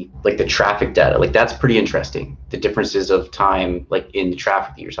the like the traffic data? Like that's pretty interesting, the differences of time like in the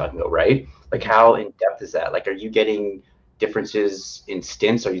traffic that you're talking about, right? Like how in depth is that? Like are you getting differences in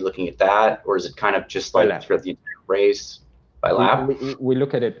stints? Are you looking at that, or is it kind of just like throughout the entire race by lap? We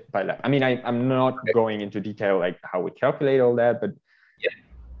look at it by lap. I mean, I'm not going into detail like how we calculate all that, but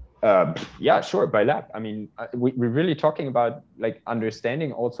yeah, sure, by lap. I mean, we're really talking about like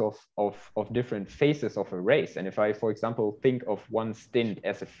understanding also of different phases of a race. And if I, for example, think of one stint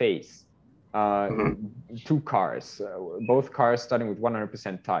as a phase, two cars, both cars starting with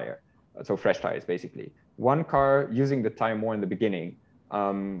 100% tire, so fresh tires basically. One car using the tire more in the beginning,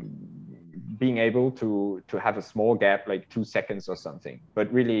 being able to have a small gap, like 2 seconds or something,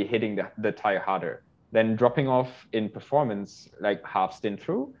 but really hitting the tire harder. Then dropping off in performance, like half stint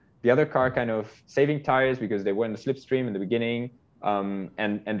through. The other car kind of saving tires because they were in the slipstream in the beginning,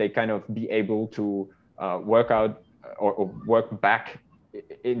 and they kind of be able to work out or work back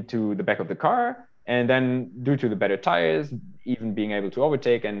into the back of the car, and then due to the better tires, even being able to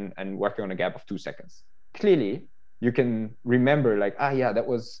overtake and working on a gap of 2 seconds. Clearly, you can remember like, yeah, that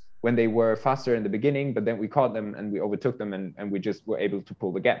was when they were faster in the beginning, but then we caught them and we overtook them and we just were able to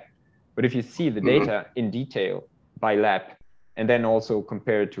pull the gap. But if you see the data in detail by lap, and then also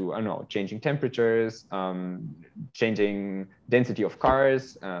compared to, I don't know, changing temperatures, changing density of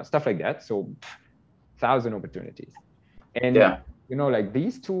cars, stuff like that. So 1,000 opportunities. And, you know, like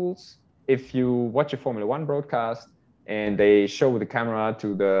these tools, if you watch a Formula One broadcast and they show the camera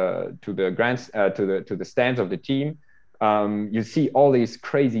to the stands of the team, you see all these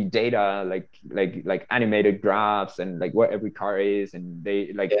crazy data, like animated graphs and like where every car is, and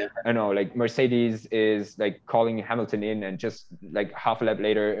they like, I don't know, like Mercedes is like calling Hamilton in, and just like half a lap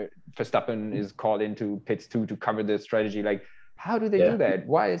later, Verstappen is called into pits 2 to cover the strategy. Like, how do they do that?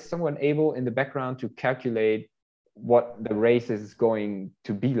 Why is someone able in the background to calculate what the race is going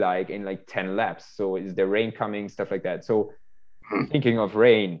to be like in like 10 laps. So is there rain coming, stuff like that. So thinking of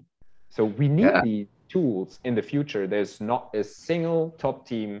rain, so we need these tools in the future. There's not a single top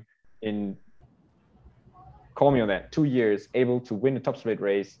team in, call me on that, 2 years able to win a top split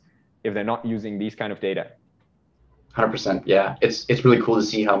race if they're not using these kind of data. 100%. Yeah, it's really cool to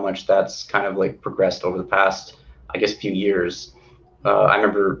see how much that's kind of like progressed over the past, I guess, few years. I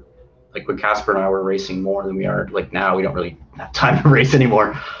remember like when Casper and I were racing more than we are like now. We don't really have time to race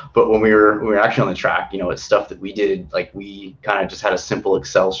anymore. But when we were actually on the track, you know, it's stuff that we did. Like we kind of just had a simple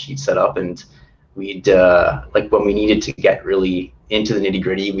Excel sheet set up, and we'd like when we needed to get really into the nitty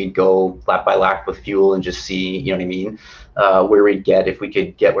gritty, we'd go lap by lap with fuel and just see, you know what I mean, where we'd get, if we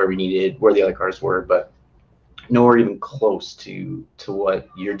could get where we needed, where the other cars were, but nowhere even close to what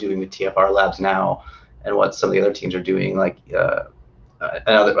you're doing with TFR Labs now and what some of the other teams are doing. Like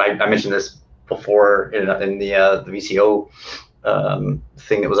I mentioned this before in the VCO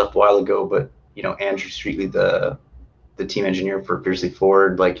thing that was up a while ago, but you know, Andrew Streetley, the team engineer for Fiercely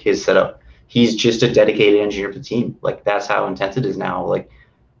Forward, like his setup, he's just a dedicated engineer for the team. Like that's how intense it is now. Like,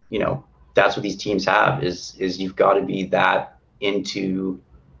 you know, that's what these teams have is you've got to be that into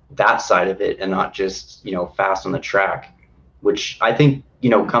that side of it and not just, you know, fast on the track, which I think, you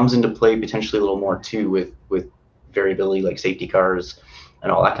know, comes into play potentially a little more too with variability, like safety cars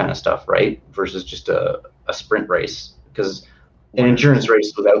and all that kind of stuff, right? Versus just a sprint race, because an endurance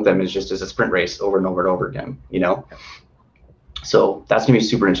race without them is just as a sprint race over and over and over again, you know? So that's gonna be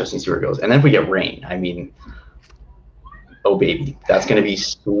super interesting to see where it goes. And then if we get rain, I mean, oh baby, that's gonna be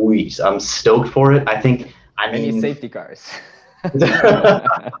sweet. I'm stoked for it. I mean, safety cars. There's gonna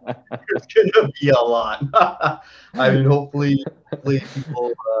be a lot. I mean, hopefully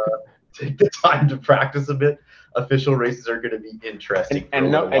people take the time to practice a bit. Official races are gonna be interesting. And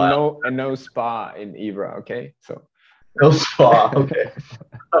no spa in IVRA, okay? So no spa, okay.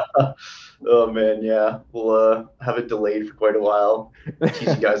 Oh man, yeah, we'll have it delayed for quite a while. Teach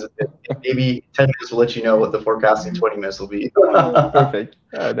you guys a bit. Maybe 10 minutes will let you know what the forecasting 20 minutes will be. Perfect.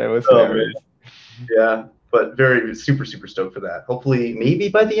 That was hilarious. Yeah, but very super stoked for that. Hopefully, maybe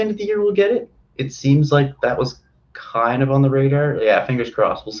by the end of the year we'll get it. It seems like that was kind of on the radar. Yeah, fingers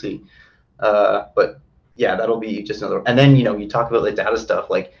crossed. We'll see. But yeah, that'll be just another. And then, you know, you talk about the data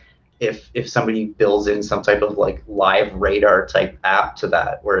stuff, like if somebody builds in some type of like live radar type app to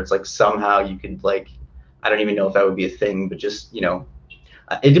that, where it's like somehow you could like, I don't even know if that would be a thing, but just, you know,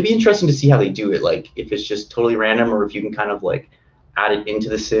 it'd be interesting to see how they do it. Like if it's just totally random, or if you can kind of like add it into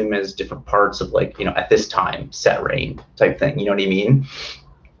the sim as different parts of like, you know, at this time set rain type thing. You know what I mean?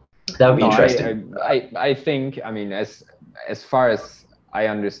 That would be interesting. I think, I mean, as far as I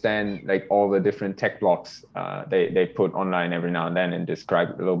understand, like all the different tech blocks they put online every now and then and describe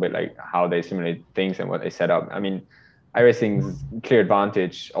a little bit like how they simulate things and what they set up. I mean, iRacing's clear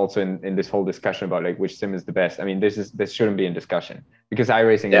advantage also in this whole discussion about like which sim is the best. I mean, this shouldn't be in discussion, because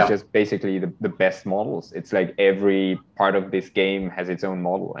iRacing is just basically the best models. It's like every part of this game has its own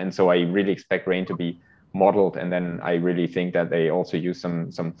model. And so I really expect rain to be modeled, and then I really think that they also use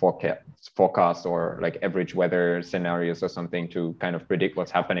some forecast or like average weather scenarios or something to kind of predict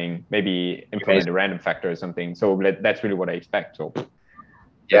what's happening, maybe implement a random factor or something. So that's really what I expect. So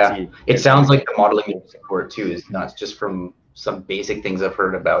yeah, it sounds like the modeling for it too is not just from some basic things I've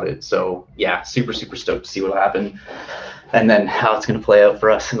heard about it. So yeah, super stoked to see what'll happen and then how it's going to play out for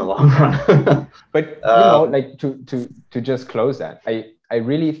us in the long run. But you know, like to just close that, I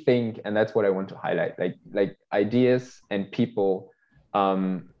really think, and that's what I want to highlight, like ideas and people,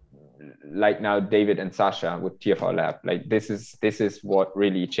 like now David and Sasha with TFR Lab, like this is what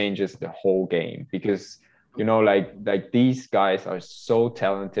really changes the whole game, because you know, like these guys are so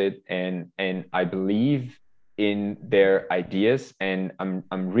talented, and I believe in their ideas, and I'm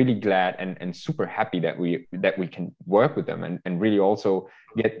really glad and super happy that we can work with them and really also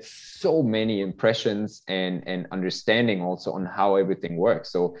get so many impressions and understanding also on how everything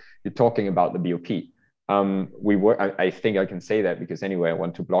works. So you're talking about the BOP. I think I can say that because anyway, I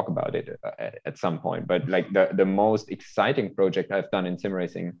want to blog about it at some point. But like the most exciting project I've done in sim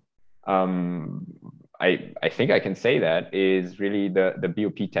racing, I think I can say that is really the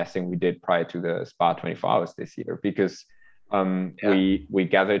BOP testing we did prior to the Spa 24 hours this year, because we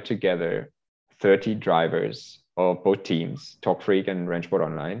gathered together 30 drivers of both teams, Talk Freak and Rennsport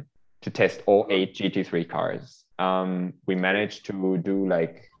Online, to test all 8 GT3 cars. We managed to do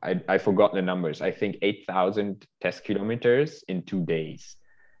like, I forgot the numbers, I think 8,000 test kilometers in 2 days.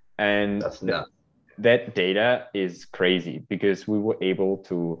 And that data is crazy, because we were able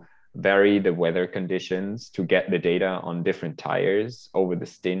to vary the weather conditions to get the data on different tires over the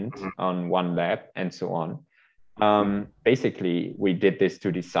stint on one lap and so on. Basically, we did this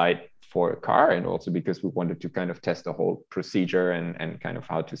to decide for a car, and also because we wanted to kind of test the whole procedure and kind of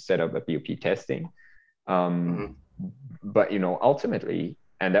how to set up a BOP testing. But, you know, ultimately,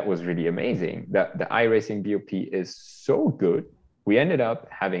 and that was really amazing, that the iRacing BOP is so good. We ended up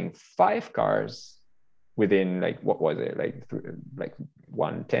having 5 cars within, like, what was it, like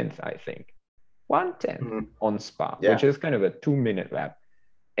 1/10, I think, 1/10 on Spa, which is kind of a 2-minute lap.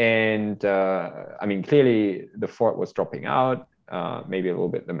 And I mean, clearly the Ford was dropping out, maybe a little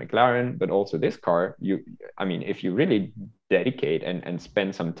bit the McLaren, but also this car, I mean, if you really dedicate and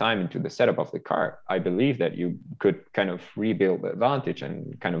spend some time into the setup of the car, I believe that you could kind of rebuild the advantage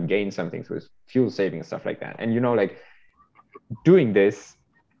and kind of gain something with fuel saving and stuff like that. And, you know, like, doing this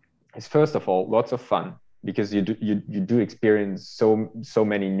is, first of all, lots of fun, because you do experience so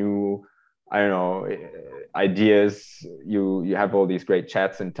many new, I don't know, ideas. You have all these great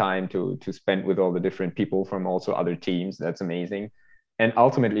chats and time to spend with all the different people from also other teams. That's amazing. And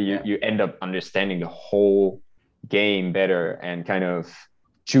ultimately, you end up understanding the whole game better and kind of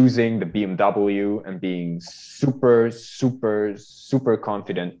choosing the BMW and being super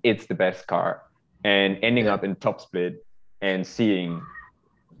confident it's the best car, and ending up in top split and seeing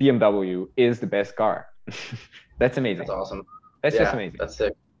BMW is the best car. That's amazing. That's awesome. That's just amazing. That's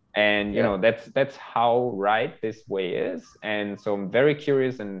sick. And you know, that's how right this way is. And so I'm very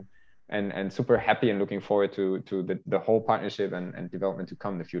curious and super happy and looking forward to the whole partnership and development to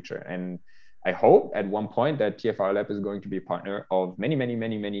come in the future. And I hope at one point that TFR Lab is going to be a partner of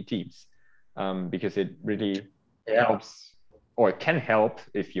many teams, because it really helps, or can help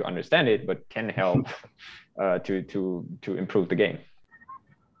if you understand it, but can help to improve the game.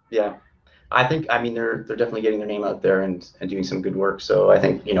 Yeah. I think, I mean, they're definitely getting their name out there and doing some good work. So I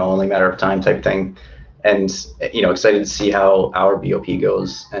think, you know, only a matter of time type thing. And, you know, excited to see how our BOP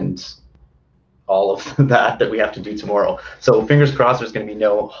goes and all of that we have to do tomorrow. So fingers crossed there's going to be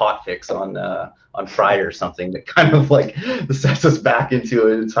no hot fix on Friday or something that kind of like sets us back into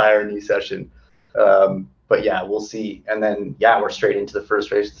an entire new session. But yeah, we'll see. And then, yeah, we're straight into the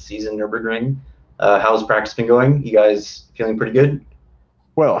first race of the season, Nürburgring. How's practice been going? You guys feeling pretty good?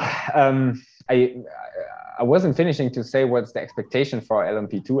 Well, I wasn't finishing to say what's the expectation for our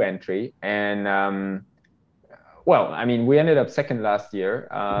LMP2 entry. And well, I mean, we ended up second last year.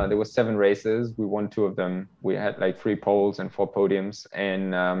 There was 7 races. We won 2 of them. We had like 3 poles and 4 podiums.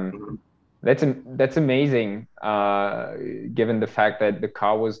 And that's amazing, given the fact that the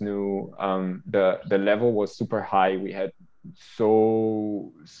car was new. The level was super high. We had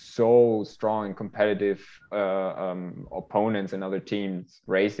so strong and competitive opponents and other teams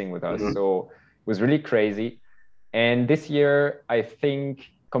racing with us. So it was really crazy. And this year, I think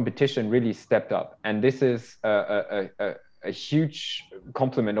competition really stepped up, and this is a huge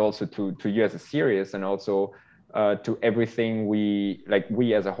compliment also to you as a series, and also to everything we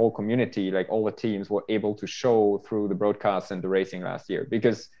as a whole community, like all the teams were able to show through the broadcasts and the racing last year.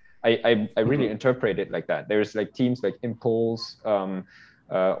 Because I really interpret it like that. There's like teams like Impulse or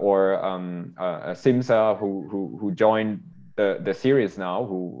Simsa who joined the series now,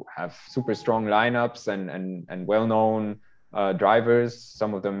 who have super strong lineups and well-known drivers.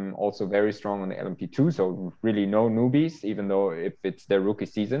 Some of them also very strong on the LMP2. So really no newbies, even though if it's their rookie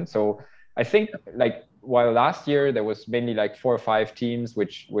season. So I think, like, while last year there was mainly like 4 or 5 teams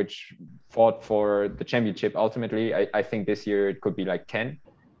which fought for the championship ultimately, I think this year it could be like 10.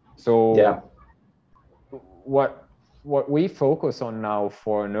 So yeah, what we focus on now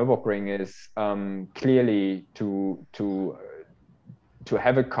for Nürburgring is clearly to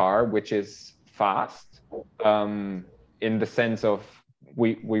have a car which is fast, in the sense of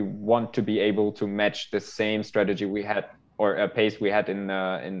we want to be able to match the same strategy we had, or a pace we had in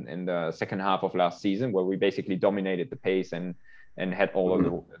the second half of last season, where we basically dominated the pace and had all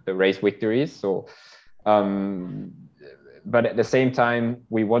of the race victories. So but at the same time,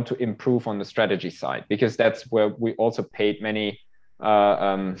 we want to improve on the strategy side, because that's where we also paid many,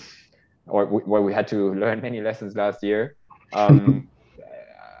 where we had to learn many lessons last year. I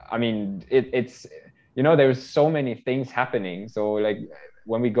mean, it's, you know, there's so many things happening. So like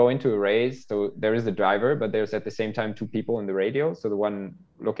when we go into a race, so there is a driver, but there's at the same time 2 people in the radio. So the one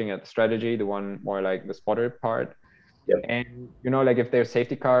looking at the strategy, the one more like the spotter part. Yep. And, you know, like if there's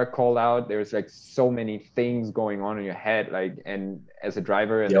safety car called out, there's like so many things going on in your head, like, and as a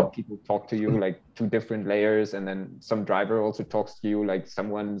driver, and then people talk to you like 2 different layers, and then some driver also talks to you like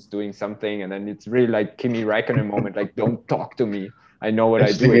someone's doing something, and then it's really like Kimi Räikkönen moment, like, don't talk to me, I know what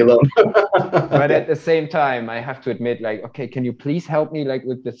I do. Leave me alone. But at the same time, I have to admit, like, okay, can you please help me like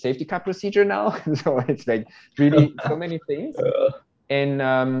with the safety car procedure now? So it's like really so many things.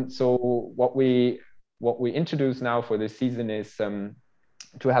 And so what we what we introduced now for this season is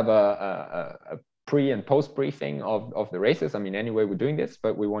to have a pre and post briefing of the races. I mean, anyway, we're doing this,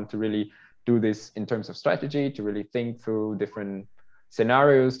 but we want to really do this in terms of strategy, to really think through different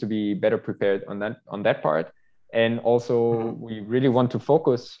scenarios, to be better prepared on that part. And also we really want to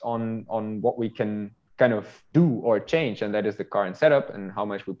focus on what we can kind of do or change, and that is the car and setup and how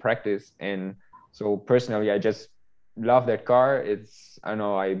much we practice. And so personally, I just love that car. It's, I don't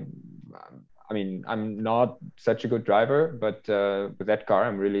know, I mean, I'm not such a good driver, but with that car,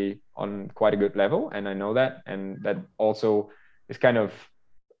 I'm really on quite a good level, and I know that. And that also is kind of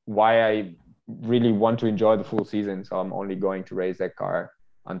why I really want to enjoy the full season. So I'm only going to race that car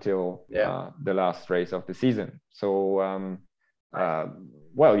until the last race of the season. So,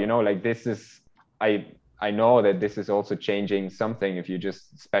 well, you know, like this is, I know that this is also changing something if you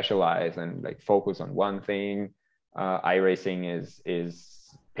just specialize and like focus on one thing. iRacing is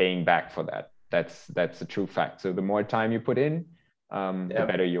paying back for that. That's a true fact. So the more time you put in, the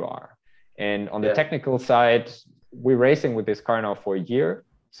better you are. And on the technical side, we're racing with this car now for a year.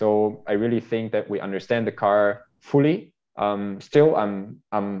 So I really think that we understand the car fully. Still,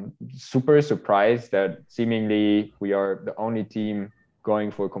 I'm super surprised that seemingly we are the only team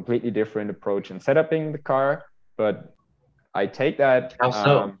going for a completely different approach in setuping the car. But I take that. How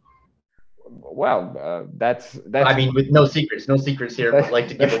so? Well, that's. I mean, with no secrets here, but like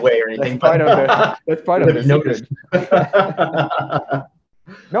to give away or anything. That's part of the secret.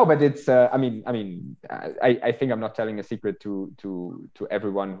 No, but it's. I mean, I think I'm not telling a secret to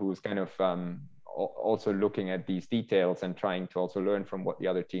everyone who's kind of also looking at these details and trying to also learn from what the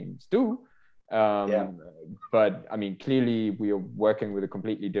other teams do. But I mean, clearly we are working with a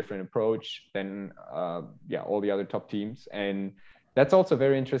completely different approach than all the other top teams, and that's also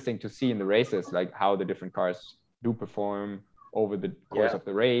very interesting to see in the races, like how the different cars do perform over the course of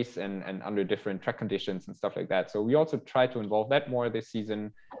the race and under different track conditions and stuff like that. So we also try to involve that more this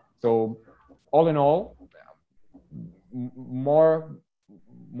season. So all in all, more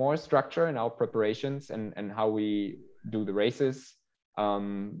structure in our preparations and how we do the races,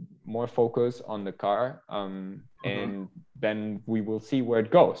 more focus on the car, and then we will see where it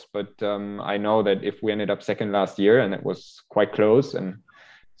goes. But I know that if we ended up second last year, and it was quite close, and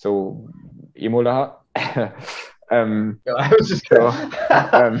so Imola. I was just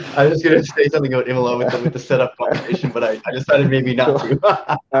gonna say something about Imola with the setup competition, but I decided maybe not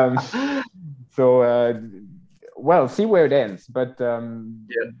to. Well, see where it ends, but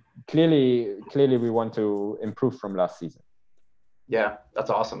clearly we want to improve from last season. Yeah,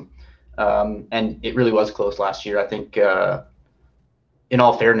 that's awesome. And it really was close last year. I think, in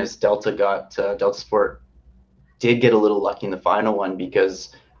all fairness, Delta Sport did get a little lucky in the final one,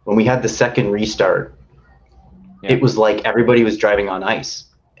 because when we had the second restart, it was like everybody was driving on ice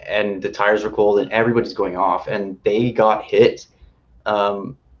and the tires were cold and everybody's going off, and they got hit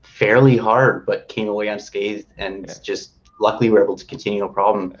fairly hard, but came away unscathed, and just luckily we were able to continue, no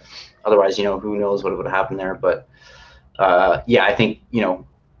problem. Otherwise, you know, who knows what would have happened there. But I think, you know,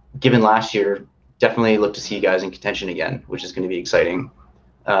 given last year, definitely look to see you guys in contention again, which is going to be exciting.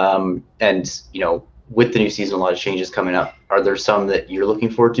 And, you know, with the new season, a lot of changes coming up. Are there some that you're looking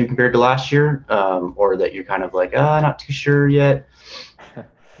forward to compared to last year, or that you're kind of like, not too sure yet?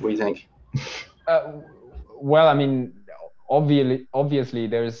 What do you think? Well, I mean, obviously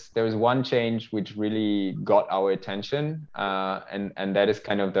there's one change which really got our attention, and that is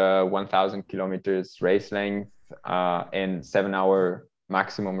kind of the 1,000 kilometers race length and 7-hour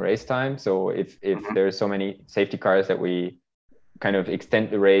maximum race time. So if there's so many safety cars that we kind of extend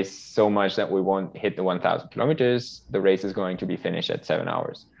the race so much that we won't hit the 1,000 kilometers, the race is going to be finished at 7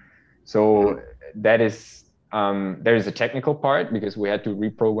 hours. So that is there is a technical part, because we had to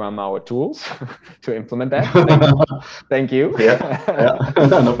reprogram our tools to implement that. Thank you.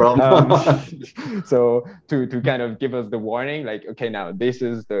 No problem. So to kind of give us the warning, like, okay, now this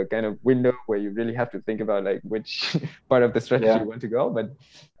is the kind of window where you really have to think about like which part of the strategy you want to go. But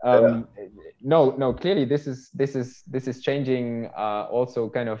no, clearly this is changing also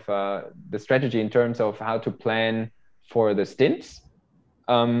kind of the strategy in terms of how to plan for the stints.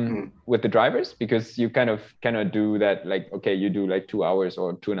 With the drivers, because you kind of cannot do that, like, okay, you do like 2 hours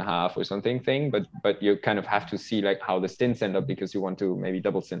or 2.5 or something thing, but you kind of have to see like how the stints end up, because you want to maybe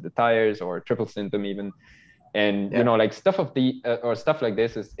double stint the tires or triple stint them even. And you know, like stuff like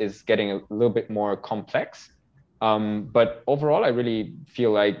this is getting a little bit more complex. But overall, I really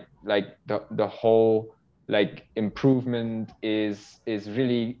feel like the whole like improvement is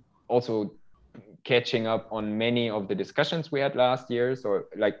really also catching up on many of the discussions we had last year. So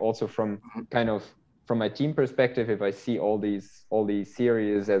like also from kind of from my team perspective, if I see all these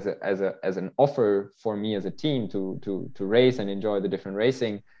series as an offer for me as a team to race and enjoy the different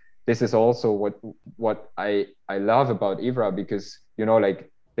racing, this is also what I love about IVRA, because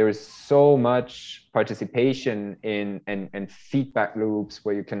like there is so much participation in and feedback loops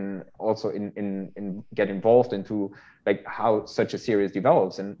where you can also in get involved into like how such a series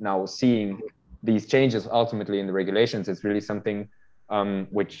develops. And now seeing these changes ultimately in the regulations is really something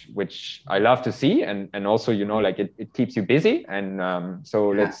which I love to see, and also like it keeps you busy, and so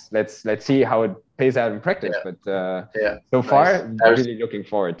let's see how it pays out in practice. But so far, really looking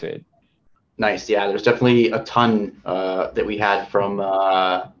forward to it. Nice. Yeah, there's definitely a ton that we had from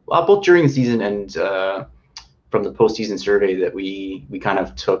both during the season and from the postseason survey that we kind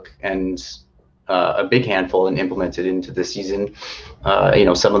of took and a big handful and implemented into the season.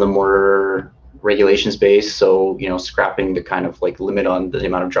 Some of them were regulations based, so scrapping the kind of like limit on the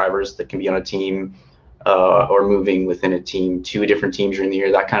amount of drivers that can be on a team, or moving within a team to a different team during the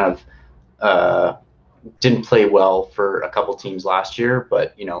year. That kind of didn't play well for a couple teams last year,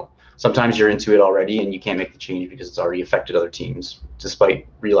 but sometimes you're into it already and you can't make the change because it's already affected other teams, despite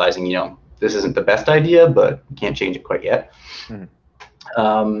realizing this isn't the best idea, but you can't change it quite yet.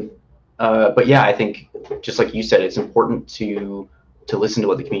 But yeah, I think just like you said, it's important to listen to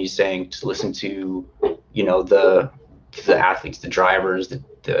what the community is saying, to listen to the athletes, the drivers,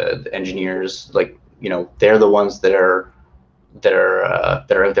 the engineers. Like they're the ones that are out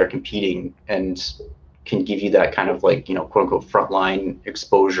there competing and can give you that kind of like quote unquote frontline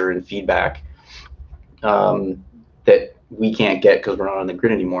exposure and feedback that we can't get because we're not on the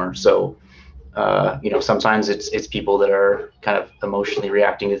grid anymore. So sometimes it's people that are kind of emotionally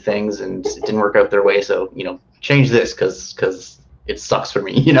reacting to things and it didn't work out their way, so change this because it sucks for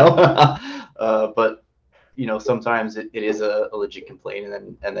me, but sometimes it is a legit complaint,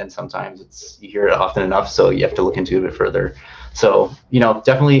 and then sometimes you hear it often enough, so you have to look into it a bit further. So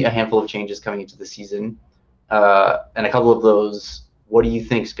definitely a handful of changes coming into the season, and a couple of those, what do you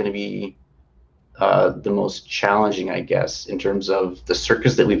think is going to be the most challenging, I guess, in terms of the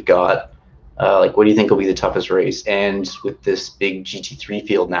circuits that we've got? Like, what do you think will be the toughest race? And with this big GT3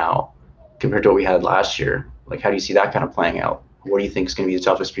 field now, compared to what we had last year, like, how do you see that kind of playing out? What do you think is going to be the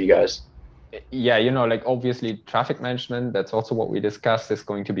toughest for you guys? Yeah, like obviously traffic management, that's also what we discussed, is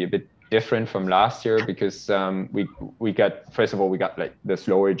going to be a bit different from last year, because we got, first of all, we got like the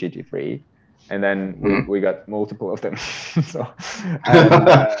slower GT3, and then we got multiple of them. So,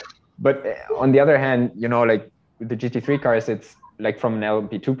 but on the other hand, like with the GT3 cars, it's like from an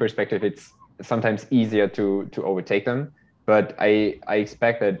LMP2 perspective, it's sometimes easier to overtake them. But I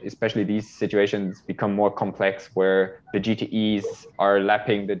expect that especially these situations become more complex, where the GTEs are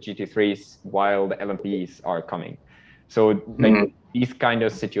lapping the GT3s while the LMPs are coming. So like these kind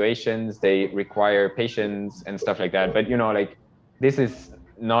of situations, they require patience and stuff like that. But like this is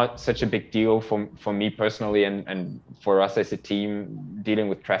not such a big deal for me personally, and for us as a team dealing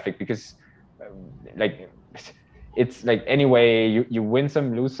with traffic, because like it's like anyway you win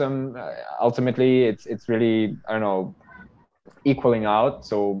some, lose some. Ultimately, it's really, I don't know, equaling out.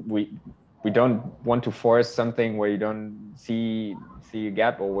 So we don't want to force something where you don't see a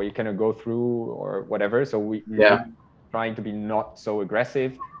gap, or where you cannot go through or whatever. So we're trying to be not so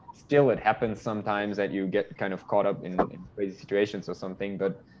aggressive. Still, it happens sometimes that you get kind of caught up in crazy situations or something,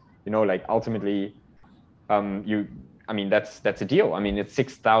 but like ultimately I mean, that's a deal. I mean, it's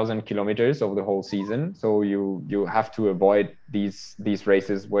 6,000 kilometers over the whole season, so you have to avoid these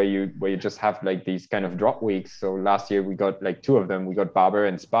races where you just have like these kind of drop weeks. So last year we got like two of them. We got Barber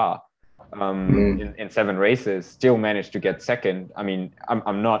and Spa in 7 races. Still managed to get second. I mean,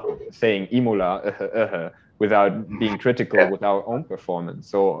 I'm not saying Imola without being critical with our own performance.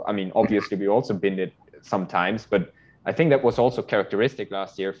 So I mean, obviously we also binned it sometimes, but I think that was also characteristic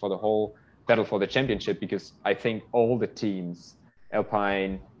last year for the whole battle for the championship, because I think all the teams,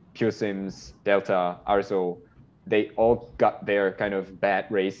 Alpine, Pure Sims, Delta, RSO, they all got their kind of bad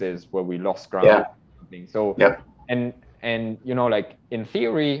races where we lost ground. So and like in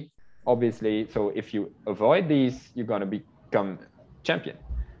theory, obviously, so if you avoid these, you're going to become champion.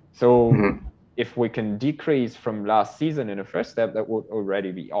 So if we can decrease from last season in the first step, that would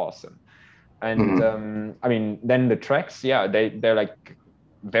already be awesome. And I mean, then the tracks, they're like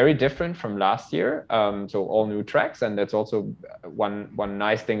very different from last year. So all new tracks, and that's also one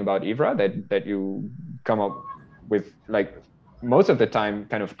nice thing about IVRA, that you come up with like most of the time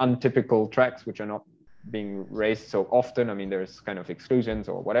kind of untypical tracks which are not being raced so often. I mean, there's kind of exclusions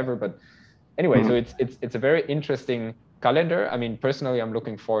or whatever, but anyway, so it's a very interesting calendar, I mean, personally, I'm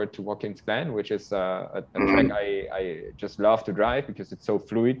looking forward to Watkins Glen, which is a track I just love to drive because it's so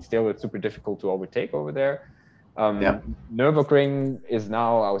fluid. Still, it's super difficult to overtake over there. Nürburgring is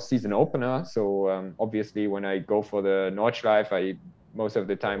now our season opener. So obviously, when I go for the Nordschleife, I most of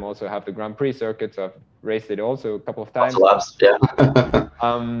the time also have the Grand Prix circuit. So I've raced it also a couple of times. Lots of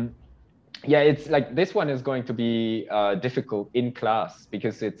laps, yeah, it's like this one is going to be difficult in class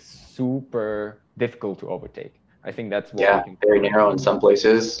because it's super difficult to overtake. I think that's what we can. Very narrow in some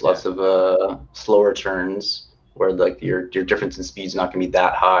places. Lots of slower turns where like your difference in speed is not going to be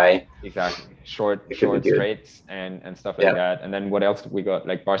that high. Exactly, short straights and stuff like that. And then what else we got?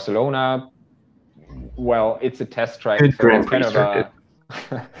 Like Barcelona. Well, it's a test track, Good so it's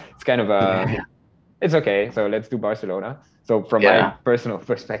kind of a. It's okay. So let's do Barcelona. So from my personal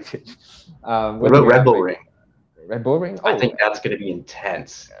perspective, what about Red Bull Ring? Red Bull Ring? I think that's going to be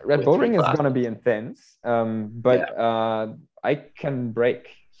intense. Red Bull Ring is going to be intense, but I can brake.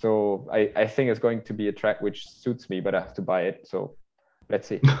 So I think it's going to be a track which suits me, but I have to buy it. So let's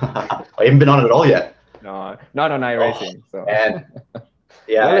see. I haven't been on it all yet. No, not on iRacing. So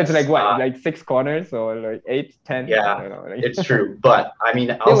well, it's like what, like 6 corners or like 8, 10? Yeah, I don't know, like... it's true. But I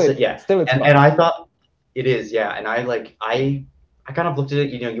mean, still it's and I thought it is, and I kind of looked at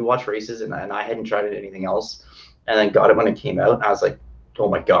it. You watch races, and I hadn't tried it anything else, and then got it when it came out. And I was like, oh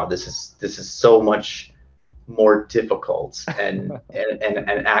my god, this is so much more difficult and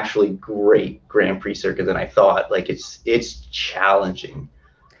actually great Grand Prix circuit than I thought. Like it's challenging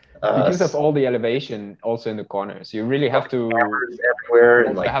because of all the elevation also in the corners. You really have to everywhere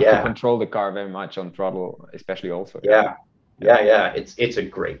and to control the car very much on throttle, especially also. It's a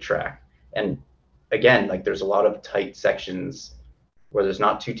great track, and again, like there's a lot of tight sections where there's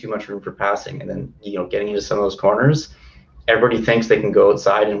not too much room for passing, and then getting into some of those corners, everybody thinks they can go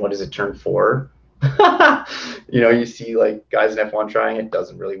outside in what is it, turn 4. You see like guys in F1 trying it,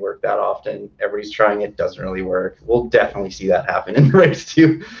 doesn't really work that often. Everybody's trying it, doesn't really work. We'll definitely see that happen in race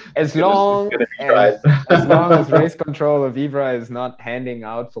 2. As long as race control of IVRA is not handing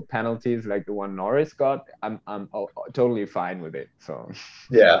out for penalties like the one Norris got, I'm totally fine with it. So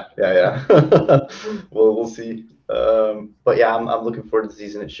yeah. We'll see. But yeah, I'm looking forward to the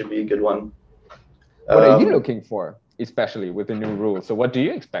season. It should be a good one. What are you looking for, especially with the new rules? So what do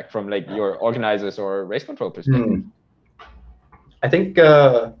you expect from like your organizers or race control perspective? I think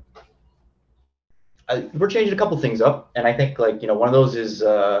we're changing a couple things up, and I think one of those is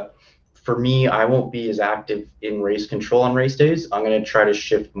for me, I won't be as active in race control on race days. I'm going to try to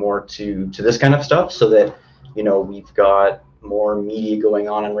shift more to this kind of stuff so that we've got more media going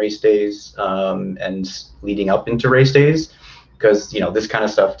on race days and leading up into race days, because this kind of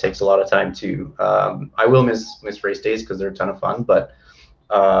stuff takes a lot of time too. I will miss race days because they're a ton of fun, but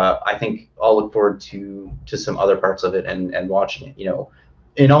I think I'll look forward to some other parts of it and watching it,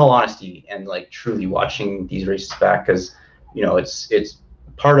 in all honesty, and like truly watching these races back, because it's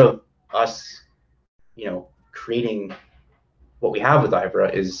part of us creating what we have with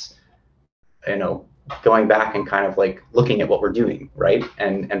IVRA is going back and kind of like looking at what we're doing, right?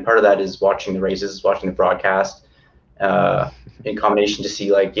 And part of that is watching the races, watching the broadcast, in combination to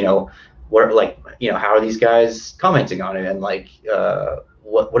see where how are these guys commenting on it, and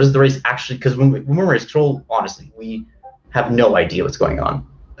what is the race actually, because when we're race control, honestly, we have no idea what's going on.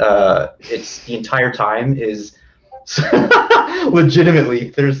 It's the entire time is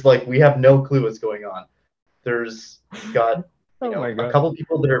legitimately, there's we have no clue what's going on. There's got a couple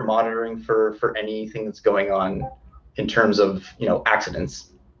people that are monitoring for anything that's going on in terms of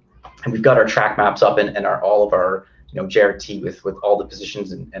accidents, and we've got our track maps up and all of our JRT with all the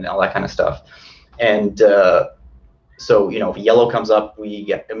positions and all that kind of stuff. And so if yellow comes up,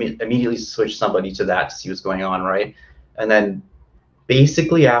 we immediately switch somebody to that to see what's going on, right? And then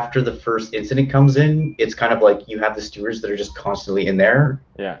basically after the first incident comes in, it's kind of like you have the stewards that are just constantly in there,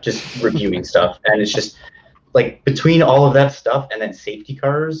 just reviewing stuff, and it's just between all of that stuff and then safety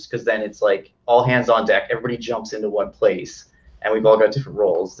cars, because then it's all hands on deck, everybody jumps into one place, and we've all got different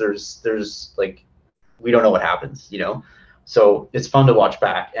roles. There's we don't know what happens, so it's fun to watch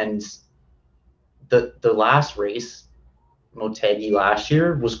back. And the last race, Motegi last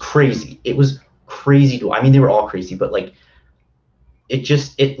year, was crazy. It was crazy they were all crazy, but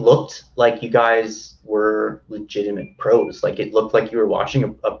it looked like you guys were legitimate pros. It looked like you were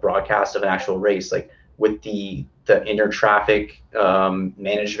watching a broadcast of an actual race, with the inner traffic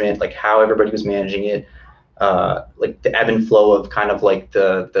management, how everybody was managing it, the ebb and flow of kind of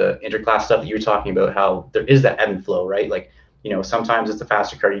the interclass stuff that you were talking about, how there is that ebb and flow, right? Sometimes it's a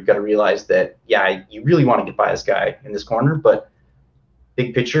faster car. You've got to realize that, you really want to get by this guy in this corner, but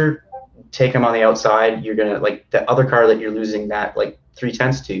big picture, take him on the outside, you're gonna like the other car that you're losing that like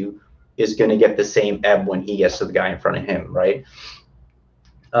 3/10 to is gonna get the same ebb when he gets to the guy in front of him, right?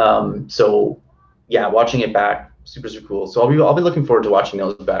 So yeah, watching it back, super cool. So I'll be looking forward to watching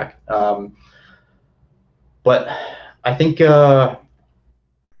those back. But I think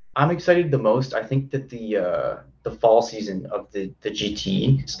I'm excited the most. I think that the fall season of the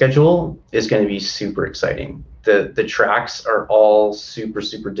GT schedule is going to be super exciting. The tracks are all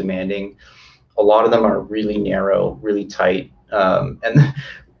super demanding. A lot of them are really narrow, really tight, and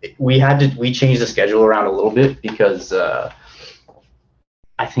we changed the schedule around a little bit because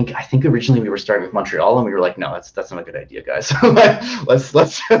I think originally we were starting with Montreal and we were like, no, that's not a good idea, guys. let's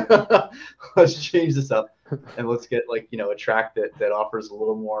let's change this up and let's get like a track that offers a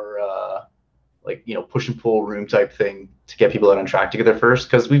little more like push and pull room type thing to get people out on track together first,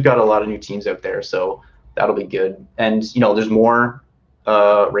 because we've got a lot of new teams out there, so that'll be good. And there's more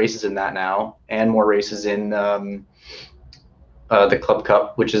races in that now, and more races in the Club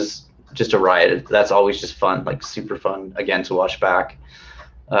Cup, which is just a riot. That's always just fun, like super fun again to watch back.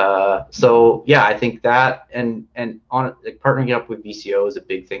 So yeah, I think that and on like, partnering up with VCO is a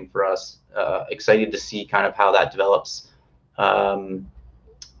big thing for us. Excited to see kind of how that develops.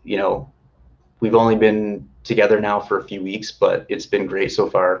 We've only been together now for a few weeks, but it's been great so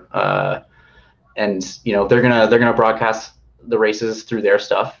far. And they're gonna broadcast the races through their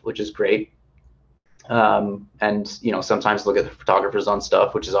stuff, which is great. And sometimes look at the photographers on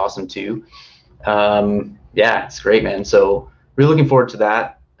stuff, which is awesome too. Yeah, it's great, man. So really looking forward to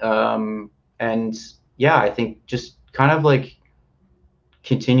that. And yeah, I think just kind of like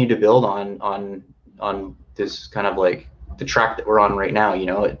continue to build on this kind of like the track that we're on right now.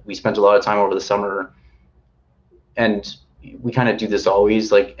 We spent a lot of time over the summer, and we kind of do this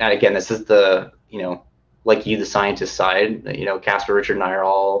always. Like, and again, this is the like the scientist side. Casper, Richard, and I are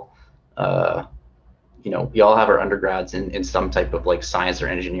all we all have our undergrads in some type of like science or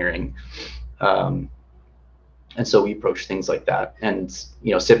engineering. And so we approach things like that and,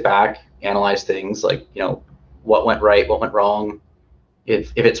 sit back, analyze things like, what went right, what went wrong.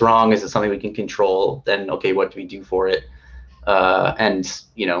 If it's wrong, is it something we can control? Then, okay, what do we do for it? And,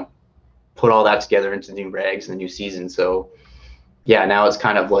 put all that together into the new regs and the new season. So yeah, now it's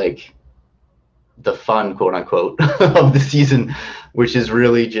kind of like the fun, quote unquote, of the season, which is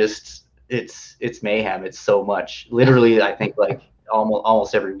really just, it's mayhem. It's so much. Literally, I think like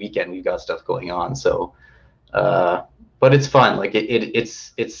almost every weekend we've got stuff going on. So, but it's fun. Like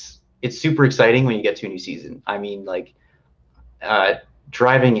it's super exciting when you get to a new season. I mean, like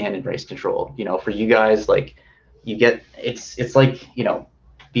driving in race control, for you guys, like you get, it's like,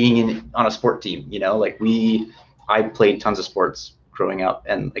 being on a sport team, like I played tons of sports growing up,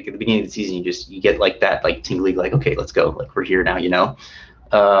 and like at the beginning of the season, you get like that, like tingly, like, okay, let's go. Like we're here now,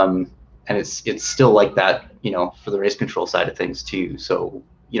 and it's still like that, for the race control side of things too. So,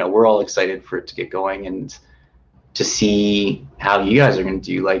 we're all excited for it to get going and to see how you guys are going to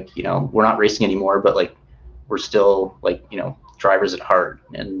do. Like, we're not racing anymore, but like we're still like, drivers at heart,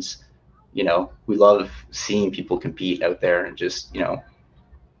 and we love seeing people compete out there and just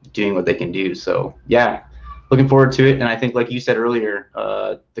doing what they can do. So yeah, looking forward to it. And I think, like you said earlier,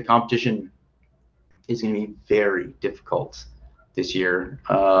 the competition is going to be very difficult this year,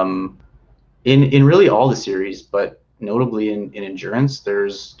 in really all the series, but notably in endurance.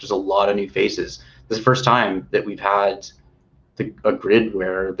 There's a lot of new faces. This is the first time that we've had a grid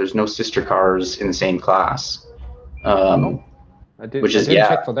where there's no sister cars in the same class. Which is, I didn't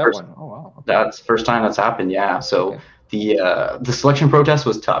check for that first, one. Oh wow, okay. That's the first time that's happened. Yeah, so Okay. The selection protest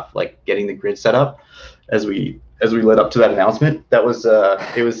was tough, like getting the grid set up as we led up to that announcement. That was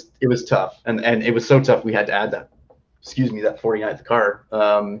it was tough, and it was so tough we had to add that 49th car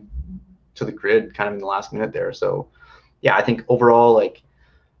to the grid kind of in the last minute there. So yeah, I think overall, like,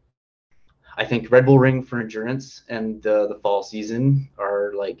 I think Red Bull Ring for endurance and the fall season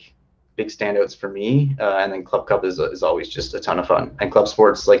are like big standouts for me, and then Club Cup is always just a ton of fun, and Club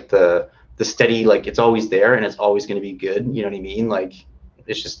Sports, like the steady, like it's always there and it's always going to be good. You know what I mean? Like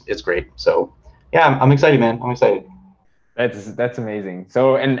it's great. So yeah, I'm excited, man. I'm excited. That's amazing.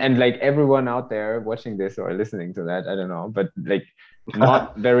 So and like everyone out there watching this or listening to that, I don't know, but like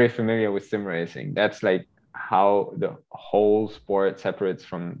not very familiar with sim racing. That's like how the whole sport separates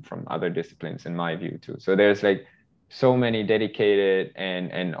from other disciplines, in my view too. So there's like so many dedicated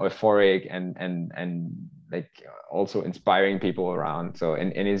and euphoric and like also inspiring people around. So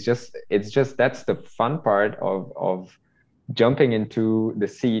and it's just that's the fun part of jumping into the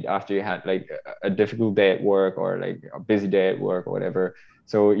seat after you had like a difficult day at work or like a busy day at work or whatever.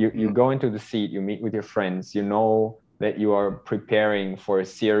 So you go into the seat, you meet with your friends, that you are preparing for a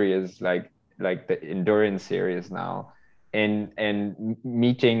series like the endurance series now, and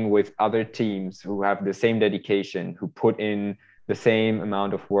meeting with other teams who have the same dedication, who put in the same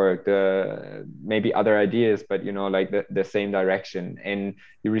amount of work, the maybe other ideas, but like the same direction, and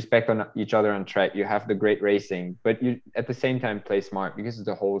you respect on each other on track, you have the great racing, but you at the same time play smart because it's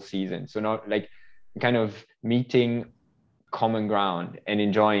the whole season. So not like kind of meeting common ground and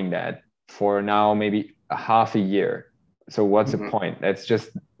enjoying that for now maybe a half a year. So what's the point? That's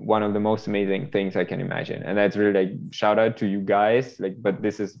just one of the most amazing things I can imagine. And that's really like shout out to you guys. Like, but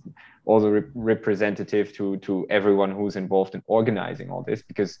this is also representative to everyone who's involved in organizing all this,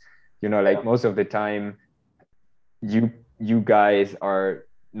 because like most of the time you guys are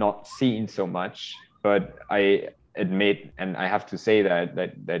not seen so much, but I admit, and I have to say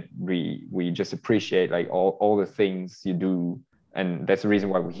that we just appreciate like all the things you do, and that's the reason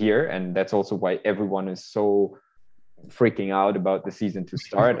why we're here, and that's also why everyone is so freaking out about the season to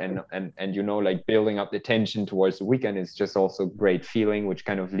start, and like building up the tension towards the weekend is just also great feeling, which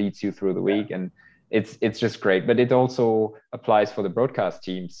kind of leads you through the week, and it's just great. But it also applies for the broadcast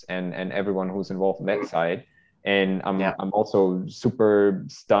teams and everyone who's involved in that side. And I'm also super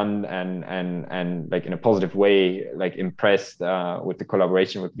stunned and like in a positive way, like impressed with the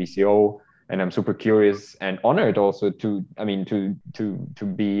collaboration with VCO, and I'm super curious and honored also to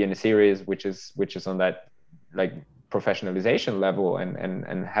be in a series which is on that like professionalization level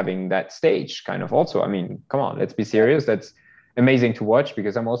and having that stage kind of also. I mean, come on, let's be serious. That's amazing to watch,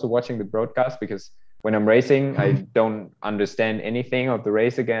 because I'm also watching the broadcast, because when I'm racing, I don't understand anything of the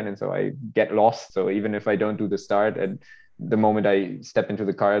race again. And so I get lost. So even if I don't do the start, and the moment I step into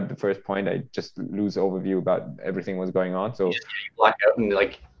the car at the first point, I just lose overview about everything was going on. So you black out, and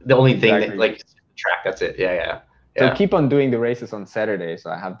like the only thing that like the track, that's it. Yeah. So keep on doing the races on Saturday, so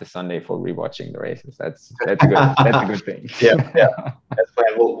I have the Sunday for rewatching the races. That's a good thing. yeah, that's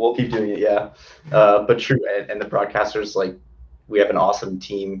fine. We'll keep doing it. Yeah, but true. And the broadcasters, like, we have an awesome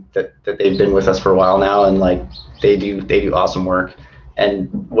team that they've been with us for a while now, and like they do awesome work. And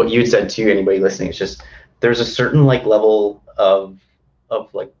what you said too, anybody listening, it's just there's a certain like level of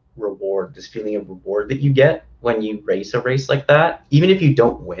like reward, this feeling of reward that you get when you race a race like that, even if you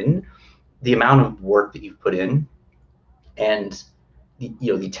don't win. The amount of work that you've put in, and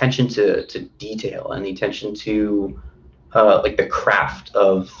the attention to detail, and the attention to like the craft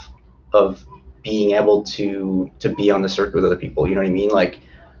of being able to be on the circuit with other people. You know what I mean? Like,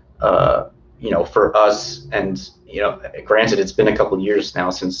 for us, and granted, it's been a couple of years now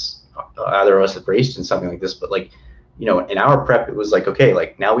since either of us have raced in something like this, but like, in our prep, it was like, okay,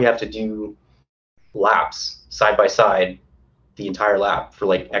 like now we have to do laps side by side, the entire lap for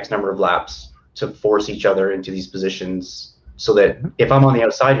like X number of laps, to force each other into these positions, so that if I'm on the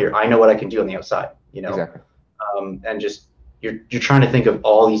outside here, I know what I can do on the outside, Exactly. And just you're trying to think of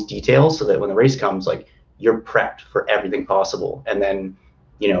all these details, so that when the race comes, like, you're prepped for everything possible. And then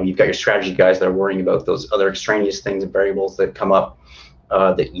you've got your strategy guys that are worrying about those other extraneous things and variables that come up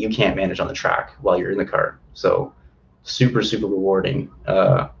that you can't manage on the track while you're in the car. So super rewarding,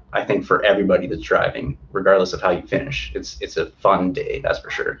 I think, for everybody that's driving, regardless of how you finish. It's a fun day, that's for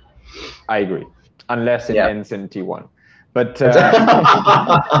sure. I agree, unless it ends in T1. But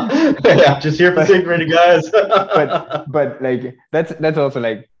yeah, just here for synchronity, guys. but like that's also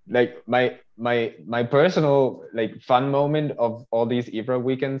like my personal like fun moment of all these IVRA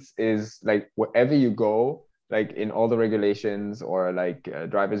weekends is like wherever you go, like in all the regulations or like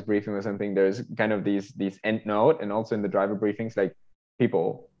driver's briefing or something, there's kind of these end note, and also in the driver briefings, like,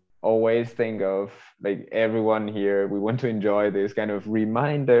 people always think of like everyone here, we want to enjoy this kind of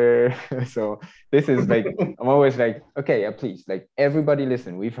reminder. So this is like, I'm always like, okay, please, like, everybody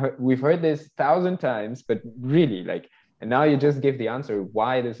listen, we've heard this 1,000 times, but really, like, and now you just give the answer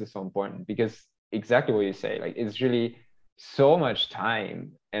why this is so important, because exactly what you say, like, it's really so much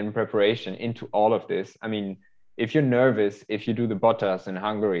time and preparation into all of this. I mean, if you're nervous, if you do the Bottas in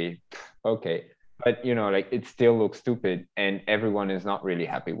Hungary, okay, but like, it still looks stupid, and everyone is not really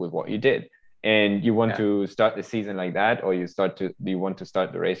happy with what you did. And you want to start the season like that, or do you want to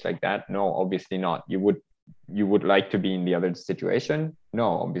start the race like that? No, obviously not. You would like to be in the other situation?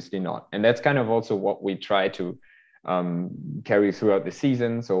 No, obviously not. And that's kind of also what we try to carry throughout the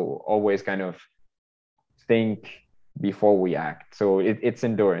season. So always kind of think before we act. So it's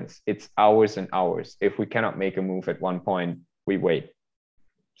endurance. It's hours and hours. If we cannot make a move at one point, we wait.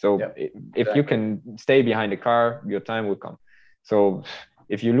 So if you can stay behind the car, your time will come. So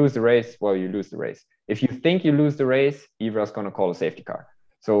if you lose the race, well, you lose the race. If you think you lose the race, IVRA is going to call a safety car.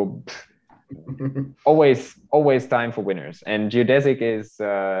 So always time for winners. And geodesic is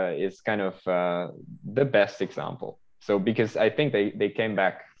kind of the best example. So because I think they came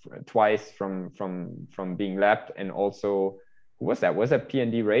back twice from being lapped, and also who was that? Was that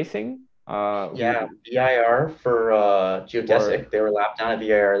PND Racing? Yeah, VIR for Geodesic. They were lapped down at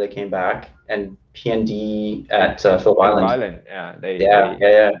VIR. They came back, and PND at Phillip Island. Yeah,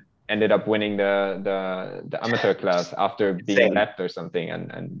 they ended up winning the amateur class after being lapped or something,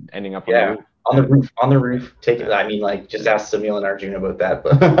 and ending up on the roof. On the roof. I mean, like, just ask Samuel and Arjun about that,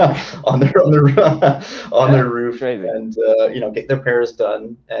 but on the roof, crazy. And get their pairs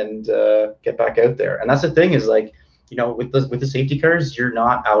done and get back out there. And that's the thing is, like, with the safety cars, you're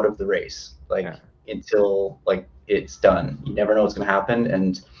not out of the race until like it's done. You never know what's going to happen,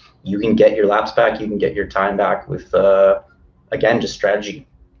 and you can get your laps back, you can get your time back with again, just strategy.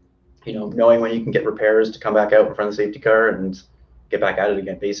 Knowing when you can get repairs to come back out in front of the safety car and get back at it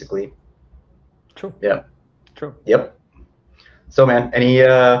again, basically. True. Yeah. True. Yep. So, man,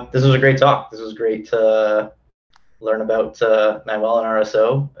 this was a great talk. This was great to learn about Manuel and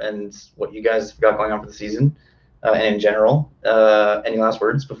RSO and what you guys got going on for the season and in general. Any last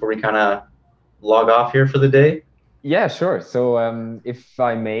words before we kind of log off here for the day? Yeah, sure. So if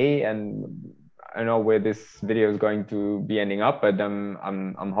I may, and I don't know where this video is going to be ending up, but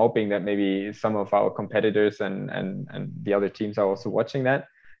I'm hoping that maybe some of our competitors and the other teams are also watching that.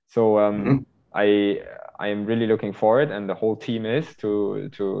 So I am really looking forward, and the whole team is to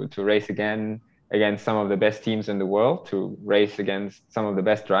race again against some of the best teams in the world, to race against some of the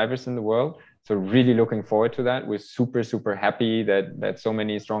best drivers in the world. So really looking forward to that. We're super happy that so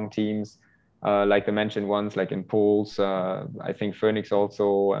many strong teams, like the mentioned ones, like in Pools, I think Phoenix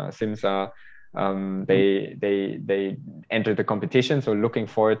also, Simsa, they entered the competition. So looking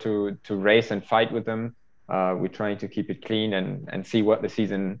forward to race and fight with them. We're trying to keep it clean and see what the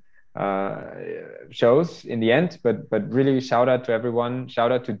season shows in the end, but really shout out to everyone.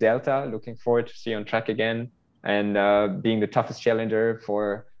 Shout out to Delta. Looking forward to see you on track again, and being the toughest challenger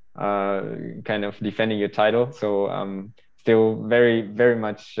for kind of defending your title. So still very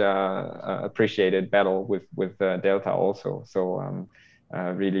much appreciated battle with Delta also. So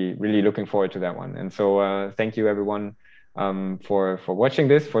really looking forward to that one. And so thank you everyone for watching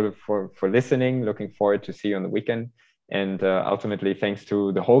this, for listening. Looking forward to see you on the weekend. And ultimately, thanks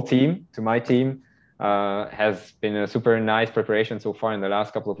to the whole team, to my team. Has been a super nice preparation so far in the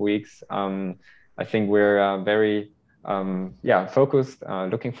last couple of weeks. I think we're very focused,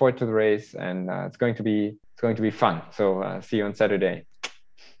 looking forward to the race, and it's going to be fun. So see you on Saturday.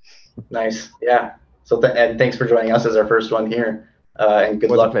 Nice. Yeah. So and thanks for joining us as our first one here. And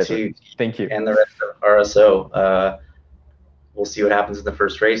good luck to thank you and the rest of RSO. We'll see what happens in the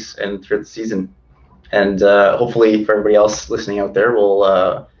first race and throughout the season. And hopefully for everybody else listening out there,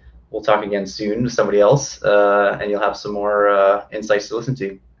 we'll talk again soon with somebody else, and you'll have some more insights to listen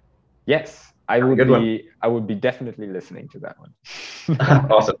to. Yes, I would be definitely listening to that one.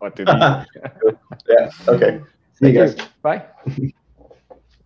 Awesome. Or to these. Yeah. Okay. See you guys. Bye.